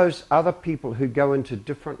all those other people who go into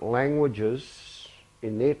different languages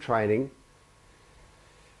in their training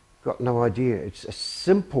got no idea. It's a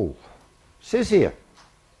simple. It says here,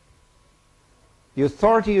 the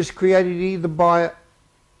authority is created either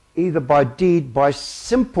by deed, by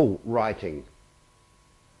simple writing.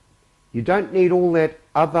 You don't need all that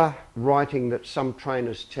other writing that some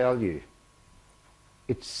trainers tell you.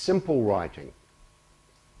 It's simple writing.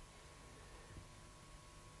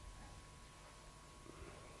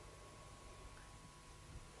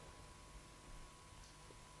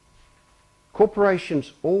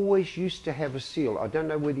 Corporations always used to have a seal. I don't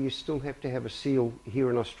know whether you still have to have a seal here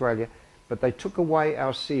in Australia, but they took away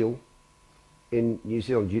our seal in New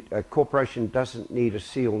Zealand. A corporation doesn't need a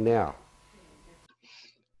seal now.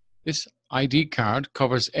 This ID card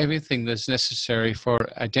covers everything that's necessary for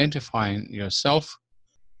identifying yourself.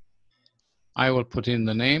 I will put in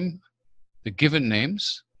the name, the given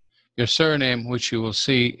names, your surname, which you will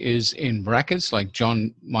see is in brackets, like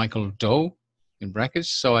John Michael Doe in brackets,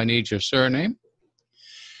 so I need your surname,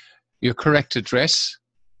 your correct address,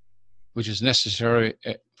 which is necessary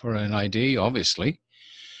for an ID, obviously,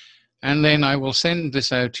 and then I will send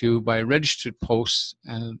this out to you by registered post,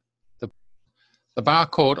 and the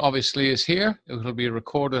barcode obviously is here. It will be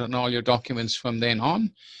recorded on all your documents from then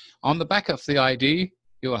on. On the back of the ID,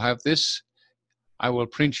 you will have this. I will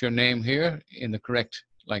print your name here in the correct,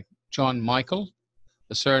 like John Michael.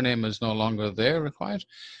 The surname is no longer there required.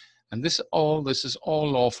 And this is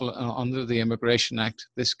all lawful under the Immigration Act.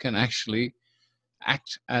 This can actually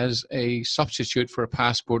act as a substitute for a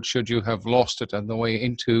passport should you have lost it on the way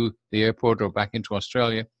into the airport or back into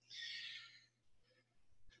Australia.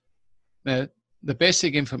 Now, the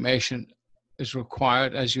basic information is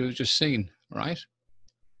required, as you've just seen, right?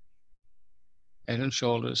 Head and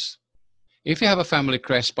shoulders. If you have a family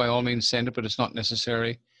crest, by all means send it, but it's not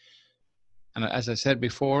necessary. And as I said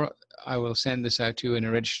before, I will send this out to you in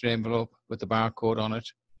a registered envelope with the barcode on it,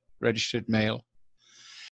 registered mail.